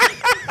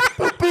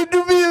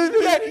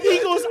 Yeah, he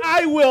goes,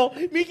 I will.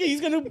 Mika,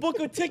 he's gonna book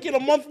a ticket. A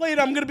month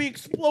later, I'm gonna be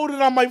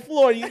exploded on my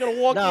floor. He's gonna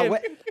walk No,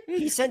 in.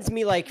 he sends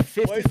me like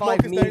 55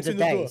 Marcus memes a dancing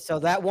the day. door? So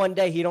that one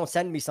day he don't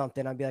send me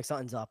something, I'd be like,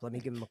 something's up. Let me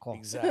give him a call.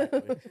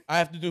 Exactly. I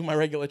have to do my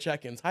regular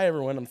check-ins. Hi,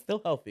 everyone. I'm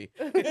still healthy.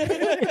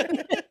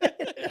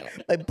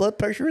 my blood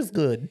pressure is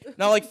good.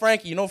 Not like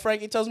Frankie. You know what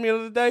Frankie tells me the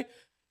other day?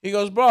 He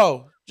goes,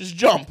 bro, just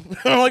jump.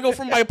 I go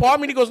from my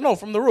apartment. He goes, no,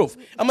 from the roof.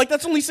 I'm like,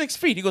 that's only 6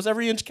 feet. He goes,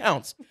 every inch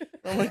counts.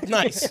 I'm like,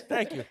 nice.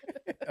 Thank you.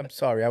 I'm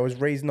sorry. I was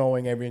raised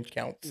knowing every inch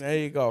counts. There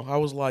you go. I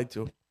was lied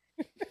to.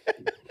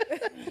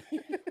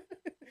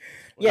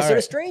 Yeah, All so the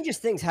right.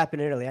 strangest things happen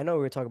in Italy. I know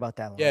we were talking about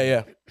that. Yeah,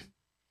 yeah.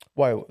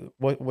 Why?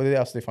 What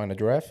else did they find? A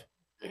giraffe?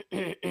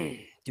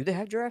 Do they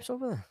have giraffes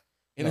over there?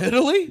 In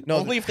Italy? No,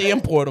 Only if they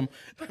import them.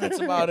 That's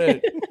about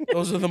it.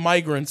 Those are the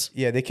migrants.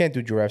 Yeah, they can't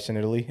do giraffes in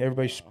Italy.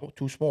 Everybody's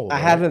too small. I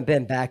right? haven't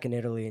been back in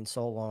Italy in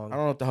so long. I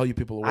don't know what the hell you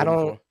people are I waiting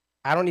don't. for.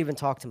 I don't even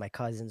talk to my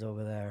cousins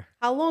over there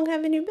How long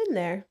haven't you been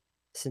there?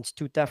 since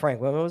Frank.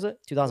 When was it?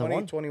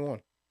 2001.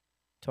 2021.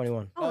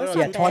 21. Oh, that's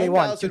yeah, not bad.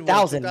 21.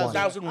 2001.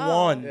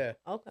 2001. Yeah.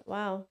 Okay.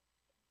 Wow.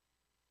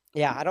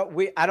 Yeah, I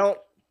don't.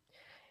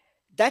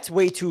 That's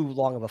way too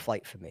long of a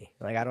flight for me.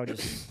 Like I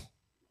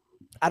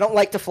don't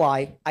like to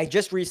fly. I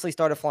just recently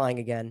started flying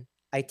again.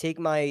 I take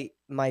my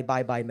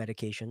bye-bye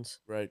medications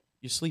Right.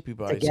 You sleepy to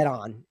boys. get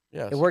on.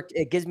 Yes. It worked.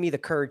 It gives me the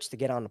courage to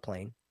get on the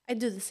plane. I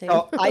do the same.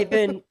 So I've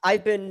been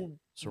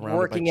Surrounded by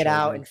working it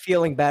out children. and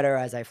feeling better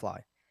as I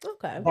fly.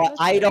 Okay. But that's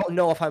I good. don't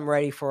know if I'm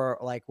ready for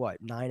like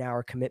what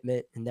 9-hour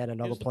commitment and then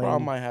another Here's the plane.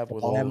 problem I have to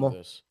with all Palermo. of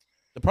this.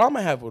 The problem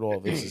I have with all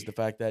this is the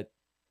fact that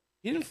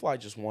he didn't fly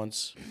just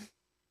once.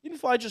 He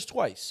didn't fly just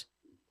twice.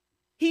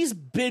 He's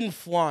been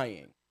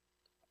flying.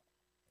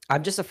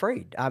 I'm just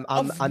afraid. I'm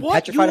Of I'm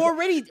what? You petrified. of-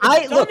 already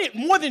I- done look. it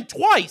more than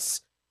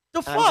twice. The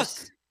I'm fuck?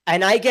 just-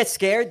 and I get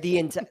scared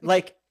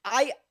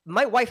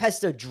my wife has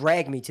to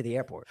drag me to the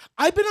airport.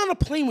 I've been on a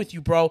plane with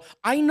you, bro.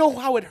 I know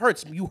how it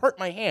hurts. You hurt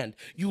my hand.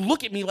 You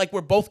look at me like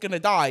we're both gonna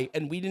die,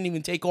 and we didn't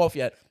even take off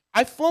yet.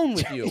 I've flown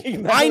with you.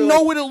 Remember, I know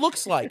like- what it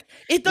looks like.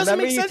 It doesn't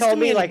Remember make you sense told to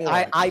me me like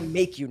anymore. I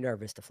make you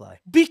nervous to fly.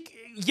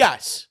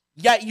 Yes.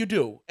 Yeah, you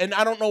do. And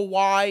I don't know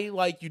why,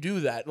 like, you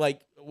do that.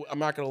 Like, I'm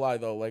not gonna lie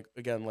though. Like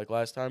again, like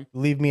last time,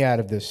 Leave me out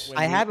of this. When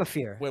I we- have a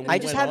fear. when we I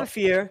just went have a up,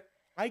 fear.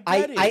 I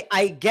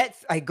get it.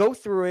 I go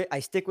through it. I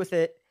stick with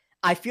it.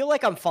 I feel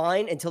like I'm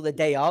fine until the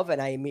day of,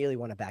 and I immediately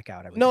want to back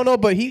out. No,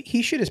 but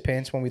he shit his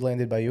pants when we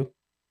landed by you.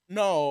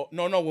 No.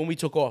 When we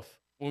took off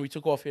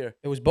here.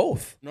 It was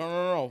both.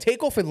 No.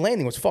 Takeoff and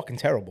landing was fucking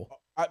terrible.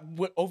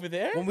 Over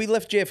there. When we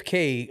left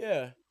JFK,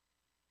 Yeah.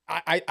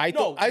 I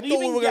No, thought we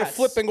leaving, were gonna yes.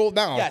 flip and go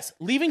down. Yes,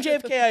 leaving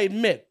JFK, I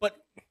admit, but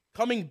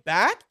coming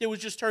back, there was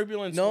just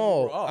turbulence. when we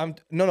No, were up.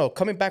 no.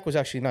 Coming back was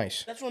actually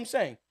nice. That's what I'm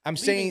saying. I'm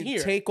Leaving saying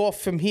here. take off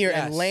from here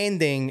and Yes.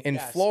 landing in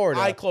Yes,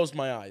 Florida. I closed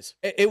my eyes.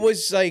 It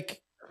was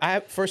like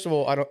first of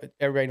all, I don't.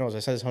 Everybody knows I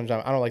said this 100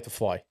 times. I don't like to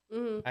fly.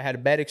 Mhm. I had a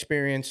bad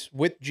experience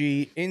with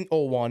G in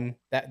 01.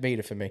 That made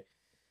it for me.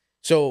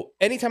 So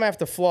anytime I have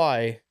to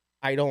fly,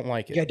 I don't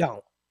like it. You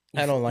don't.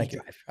 I don't You like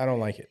it. drive. I don't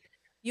like it.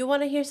 You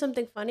want to hear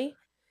something funny?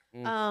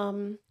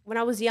 Mm. When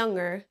I was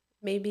younger,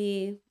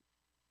 maybe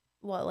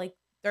like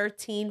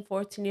 13,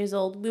 14 years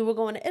old, we were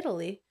going to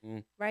Italy,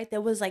 Mm. right?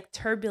 There was like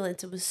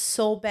turbulence. It was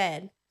so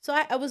bad. So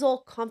I was all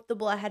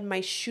comfortable. I had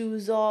my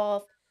shoes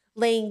off,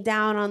 laying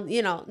down on,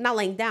 not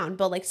laying down,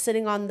 but like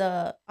sitting on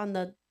the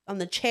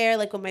chair,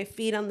 like with my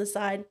feet on the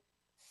side.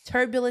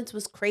 Turbulence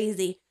was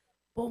crazy.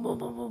 Boom, boom,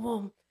 boom, boom,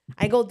 boom.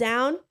 I go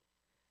down.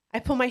 I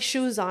put my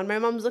shoes on. My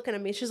mom's looking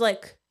at me. She's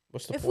like,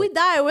 What's the if point? we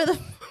die, where the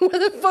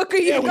fuck are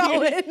you Yeah,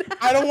 going?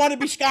 I don't want to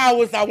be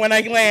showers out when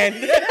I land.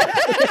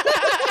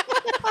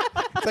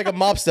 It's like a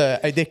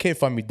mobster. They can't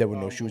find me dead with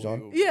no shoes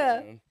on.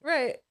 Yeah,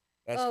 right.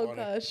 That's Oh funny.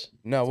 gosh.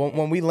 No,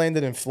 when we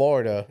landed in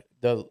Florida,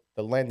 the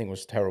landing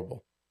was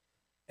terrible,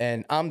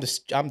 and I'm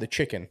the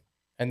chicken,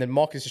 and then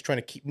Marcus is trying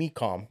to keep me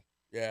calm,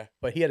 Yeah.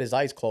 but he had his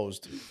eyes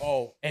closed,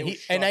 Oh, and it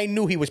was I shut.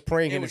 knew he was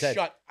praying It in was his head.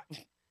 shut.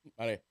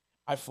 Honey,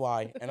 I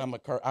fly, and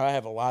I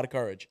have a lot of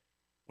courage.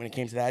 When it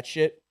came to that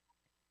shit,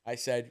 I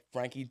said,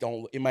 Frankie,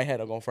 don't. In my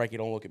head, I'm going, Frankie,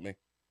 don't look at me.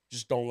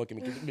 Just don't look at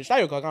me. Me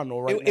está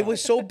cagando right now. It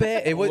was so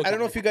bad. It was. Look I at don't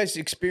know me. if you guys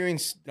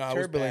experienced No, it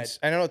was turbulence.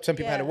 I know some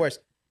people had it Yeah. worse.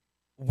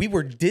 We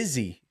were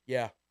dizzy.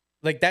 Yeah.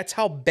 Like that's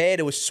how bad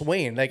it was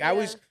swaying. Like I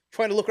was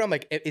trying to look around,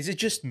 like, is it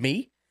just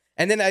me?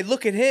 And then I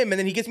look at him, and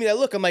then he gives me that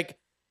look. I'm like,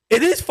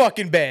 it is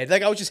fucking bad.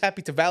 Like I was just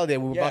happy to validate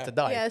we were about to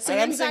die. Yeah, so And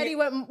your I'm anxiety singing-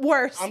 went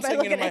worse. I'm by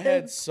singing in looking my at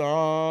head, him.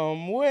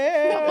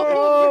 somewhere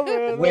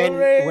over the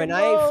When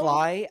I rainbow.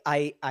 fly,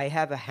 I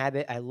have a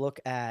habit. I look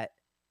at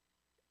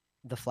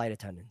the flight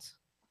attendants.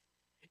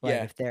 Like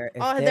Yeah. if they're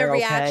Oh, they're their okay,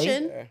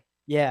 reaction. Yeah.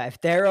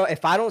 Yeah,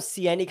 if I don't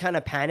see any kind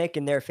of panic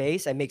in their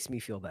face, it makes me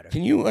feel better.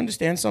 Can you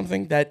understand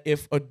something? That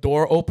if a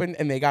door opened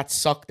and they got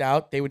sucked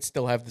out, they would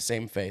still have the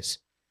same face.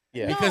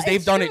 Yeah. No, Because they've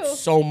it's done it true.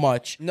 so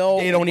much. No,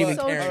 They don't but- even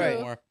So care true.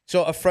 anymore.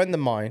 So a friend of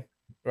mine,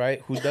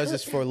 right, who does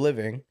this for a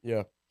living,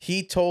 Yeah.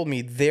 he told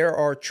me they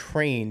are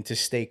trained to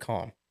stay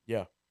calm.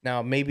 Yeah.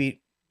 Now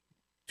maybe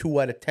 2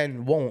 out of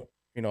 10 won't,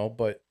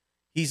 but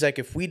he's like,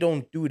 if we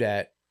don't do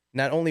that,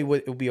 not only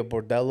would it be a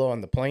bordello on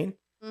the plane,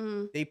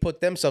 Mhm. they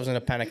put themselves in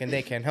a panic and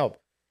they can't help.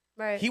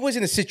 Right. He was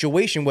in a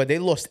situation where they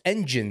lost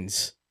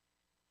engines,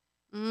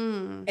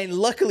 Mm. and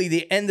luckily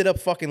they ended up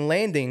fucking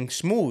landing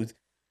smooth.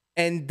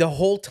 And the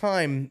whole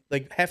time,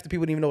 like half the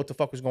people didn't even know what the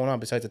fuck was going on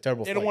besides the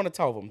terrible. They don't want to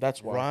tell them.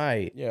 That's why.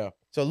 Right. Yeah.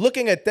 So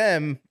looking at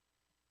them,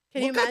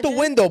 Can you look out the imagine?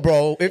 window,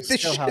 bro. If this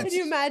still shit, helps. Can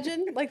you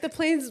imagine? Like the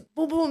planes,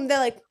 boom, boom. They're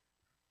like,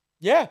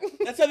 Yeah.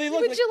 That's how they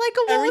look. would Like, you like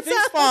a water?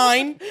 everything's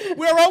fine.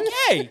 We're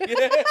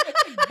okay.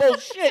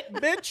 Bullshit,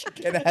 bitch.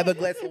 can I have a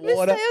glass of Mr.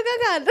 water?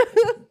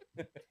 Yogagan.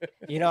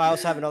 You know, I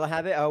also have another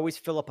habit. I always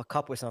fill up a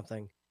cup with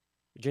something,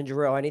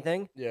 ginger ale,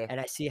 anything, Yeah. and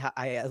I see how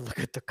I look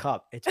at the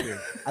cup. It's weird.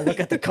 I look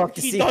at the cup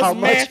to He see does how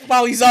much. math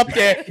while he's up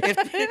there. If the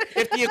I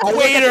look at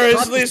equator the is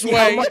cup to this see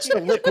how way. much the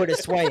liquid is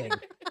swaying.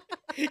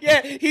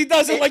 Yeah, he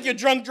does it like you're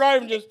drunk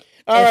driving. Just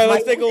all right,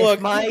 let's take a look.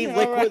 If my All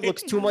liquid right.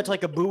 looks too much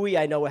like a buoy,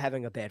 I know we're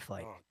having a bad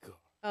flight. Oh, God.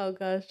 Oh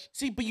gosh.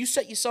 See, but you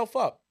set yourself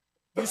up.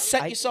 You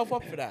set I- yourself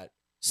up for that.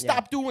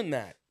 Stop doing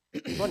that.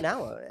 Well,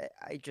 now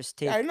I just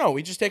take. Yeah, I know.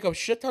 We just take a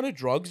shit ton of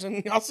drugs,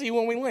 and I'll see you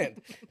when we land.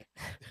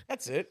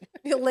 That's it.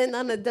 You land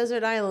on a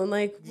desert island.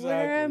 Like,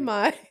 where am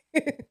I?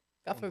 God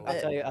I'll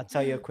forbid.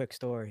 tell you a quick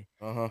story.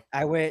 Uh huh.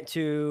 I went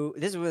to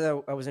this is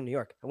when I was in New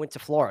York. I went to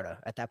Florida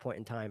at that point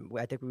in time.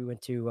 I think we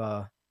went to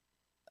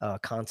a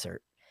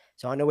concert.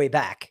 So on the way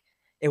back,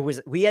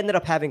 we ended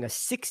up having a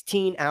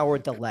 16-hour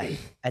delay.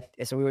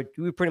 So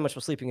we pretty much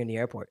were sleeping in the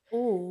airport.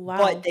 Oh wow.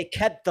 But they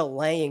kept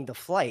delaying the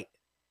flight.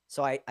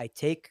 So I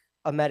take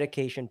a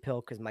medication pill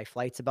because my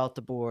flight's about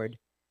to board,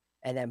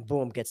 and then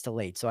boom, gets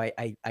delayed. So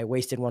I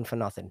wasted one for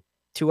nothing.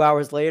 2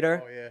 hours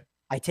later, yeah.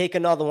 I take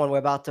another one. We're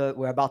about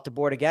to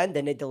board again.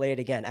 Then they delay it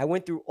again. I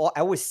went through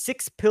I was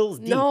 6 pills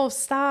deep. No,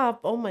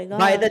 stop. Oh my god.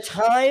 By the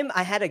time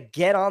I had to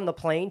get on the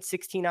plane,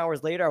 16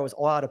 hours later, I was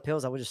all out of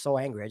pills. I was just so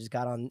angry. I just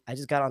got on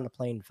the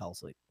plane and fell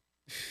asleep.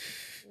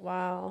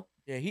 Wow.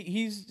 Yeah,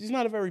 he's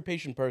not a very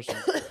patient person.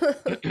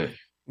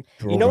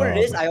 You know what it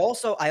is? I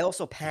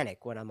also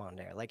panic when I'm on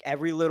there. Like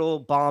every little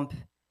bump.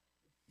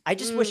 I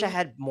just wish I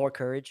had more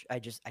courage. I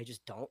just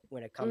don't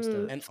when it comes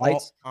to And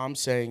flights. all I'm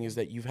saying is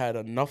that you've had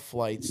enough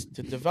flights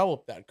to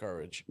develop that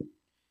courage.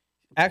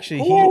 Actually,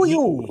 Who are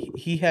you?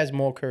 he has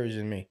more courage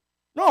than me.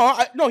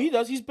 No, he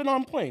does. He's been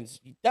on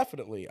planes.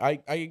 Definitely. I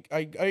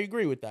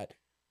agree with that.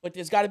 But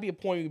there's got to be a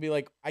point where you can be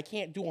like, I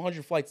can't do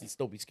 100 flights and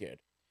still be scared.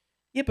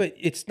 Yeah, but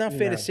it's not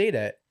fair No. to say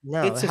that.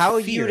 No, it's a how are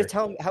you to fear.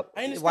 tell me? How,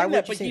 I understand why would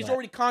that, you but say he's that?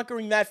 already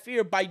conquering that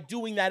fear by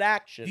doing that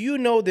action. Do you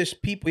know there's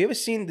people? You ever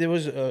seen there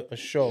was a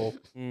show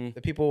Mm.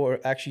 that people were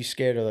actually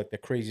scared of like the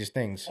craziest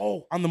things?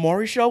 Oh, on the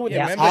Maury show with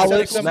Yeah, the remember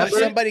Alex, somebody,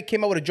 remember? somebody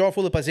came out with a jar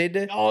full of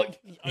pasete? Oh,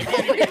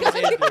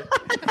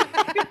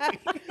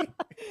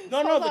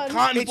 no, Hold the on.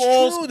 cotton It's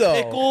balls, true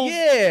though. pickles.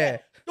 Yeah,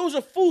 Those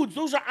are foods.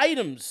 Those are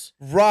items.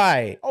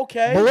 right.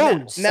 Okay.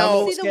 Balloons. Now-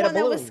 Someone See the scared of one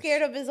that was balloons.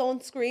 scared of his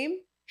own scream?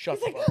 Shut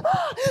He's the like, fuck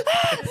up.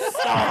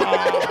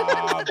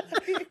 Stop.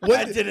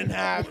 That didn't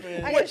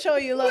happen. I can show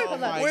you. Look, hold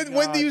my on.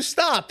 When do you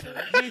stop?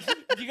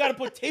 You got to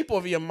put tape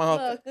over your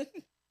mouth.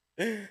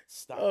 Look.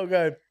 Stop. Oh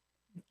god,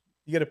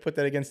 you got to put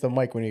that against the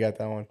mic when you got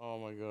that one. Oh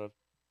my god.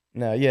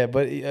 No, yeah,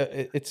 but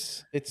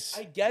it's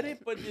I get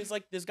it, but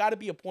there's got to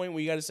be a point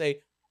where you got to say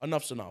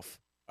enough's enough.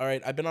 All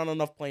right, I've been on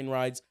enough plane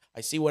rides.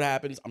 I see what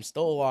happens. I'm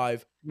still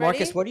alive. Marcus,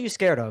 Ready? what are you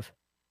scared of?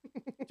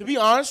 To be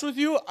honest with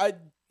you,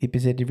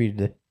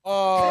 pasete.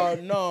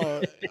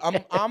 no,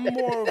 I'm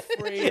more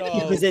afraid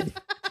of. Was it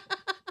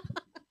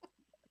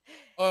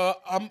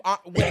When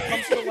it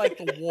comes to like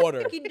the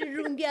water,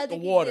 the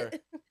water.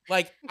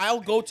 Like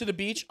I'll go to the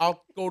beach,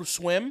 I'll go to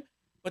swim,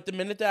 but the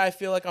minute that I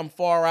feel like I'm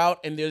far out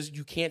and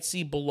you can't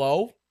see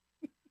below,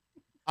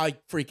 I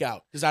freak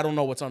out because I don't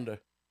know what's under.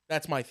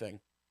 That's my thing.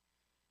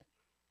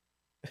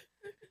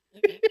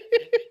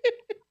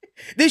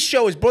 This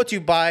show is brought to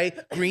you by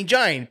Green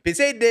Giant.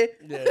 Pasete.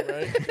 Yeah,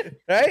 right.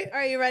 Right?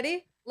 Are you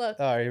ready? Look.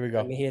 All right, here we go.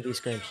 Let me hear these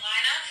screams. And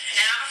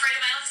I'm afraid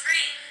of my own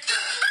scream.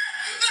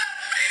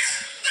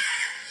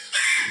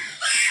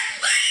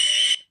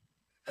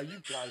 Are you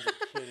guys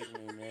are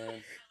kidding me,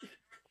 man?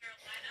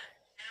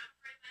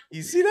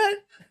 You see that?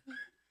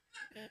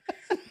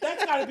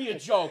 That's got to be a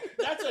joke.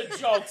 That's a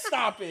joke.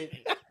 Stop it.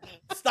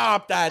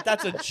 Stop that.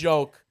 That's a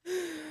joke.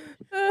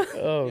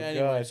 Oh Yeah,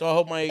 anyway, god. so I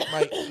hope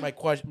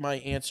my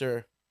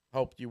answer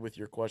helped you with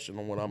your question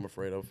on what I'm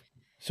afraid of.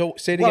 So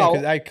say it again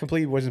because Well- I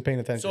completely wasn't paying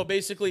attention. So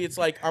basically, it's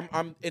like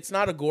it's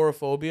not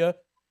agoraphobia.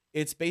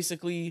 It's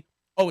basically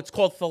it's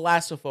called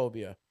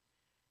thalassophobia.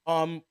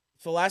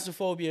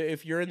 Thalassophobia.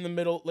 If you're in the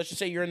middle, let's just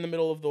say you're in the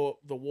middle of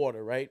the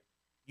water, right?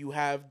 You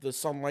have the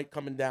sunlight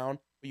coming down,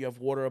 but you have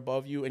water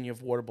above you and you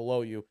have water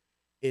below you.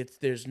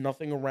 There's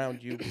nothing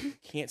around you. You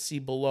can't see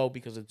below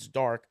because it's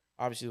dark.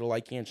 Obviously, the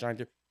light can't shine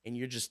through, and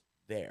you're just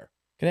there.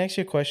 Can I ask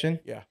you a question?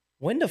 Yeah.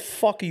 When the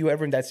fuck are you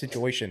ever in that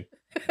situation?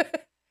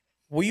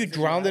 Were you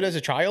drowned as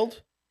a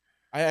child?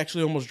 I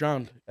actually almost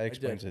drowned. That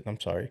explains it. I'm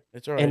sorry.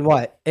 It's all right. In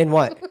what? In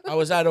what? I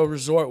was at a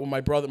resort with my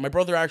brother. My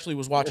brother actually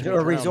was watching me A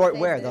drown. resort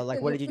where though?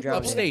 Like, what did you drown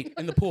in? Upstate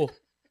in the pool.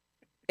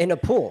 In a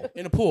pool.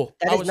 In a pool.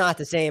 That I is was, not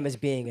the same as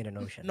being in an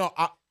ocean. No.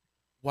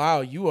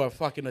 Wow, you are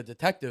fucking a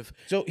detective.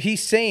 So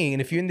he's saying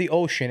if you're in the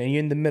ocean and you're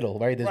in the middle,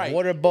 right? There's Right.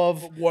 water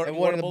above Water- and water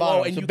water in the below,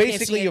 bottom. and So you can't see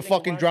basically, you're anything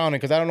fucking around. drowning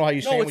because I don't know how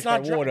you're No, sandwiched it's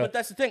not by drowning. water. But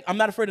that's the thing. I'm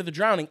not afraid of the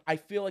drowning. I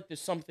feel like there's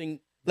something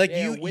Like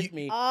there you- with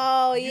me.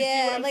 Oh You see what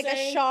yeah, I'm like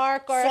saying? a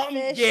shark or Something-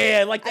 a fish.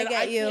 Yeah, like I that.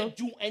 get you. Can't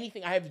do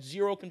anything. I have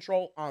zero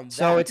control on that.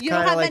 So it's You don't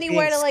kind of have like being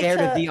anywhere to, like, scared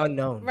to- of the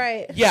unknown.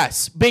 Right.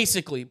 Yes,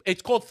 basically.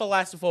 It's called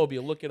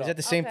thalassophobia. Look it Is up. that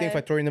the same thing if I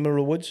Okay. throw you in the middle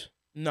of the woods?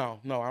 No,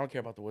 I don't care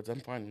about the woods. I'm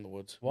fine in the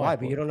woods. Why?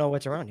 But you don't know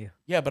what's around you.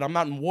 Yeah, but I'm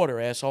not in water,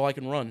 asshole. I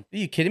can run. Are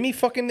you kidding me?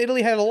 Fucking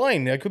Italy had a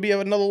line. There could be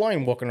another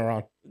line walking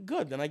around.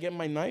 Good. Then I get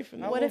my knife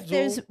and What if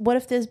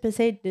there's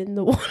Poseidon in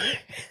the water?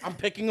 I'm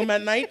picking them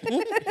at night.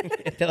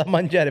 Te la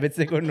mangiare,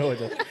 pensate con noi.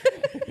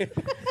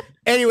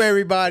 Anyway,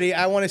 everybody,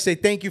 I want to say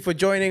thank you for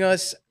joining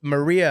us.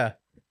 Maria,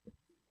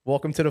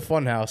 welcome to the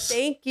Funhouse.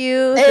 Thank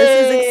you. This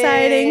is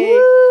exciting.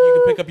 Hey! You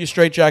can pick up your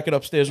straight jacket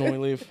upstairs when we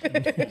leave.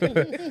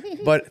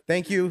 But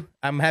thank you.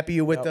 I'm happy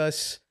you're with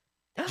us.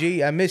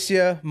 G, I miss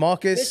you.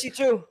 Marcus. Miss you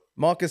too.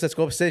 Marcus, let's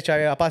go upstairs.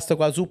 C'hai la pasta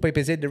qua zuppa e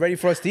pesetti ready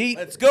for us to eat.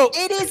 Let's go.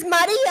 It is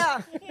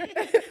Maria.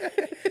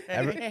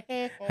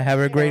 Have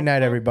a great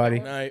night, everybody.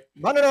 Night.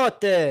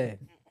 Buonanotte.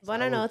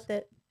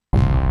 Buonanotte.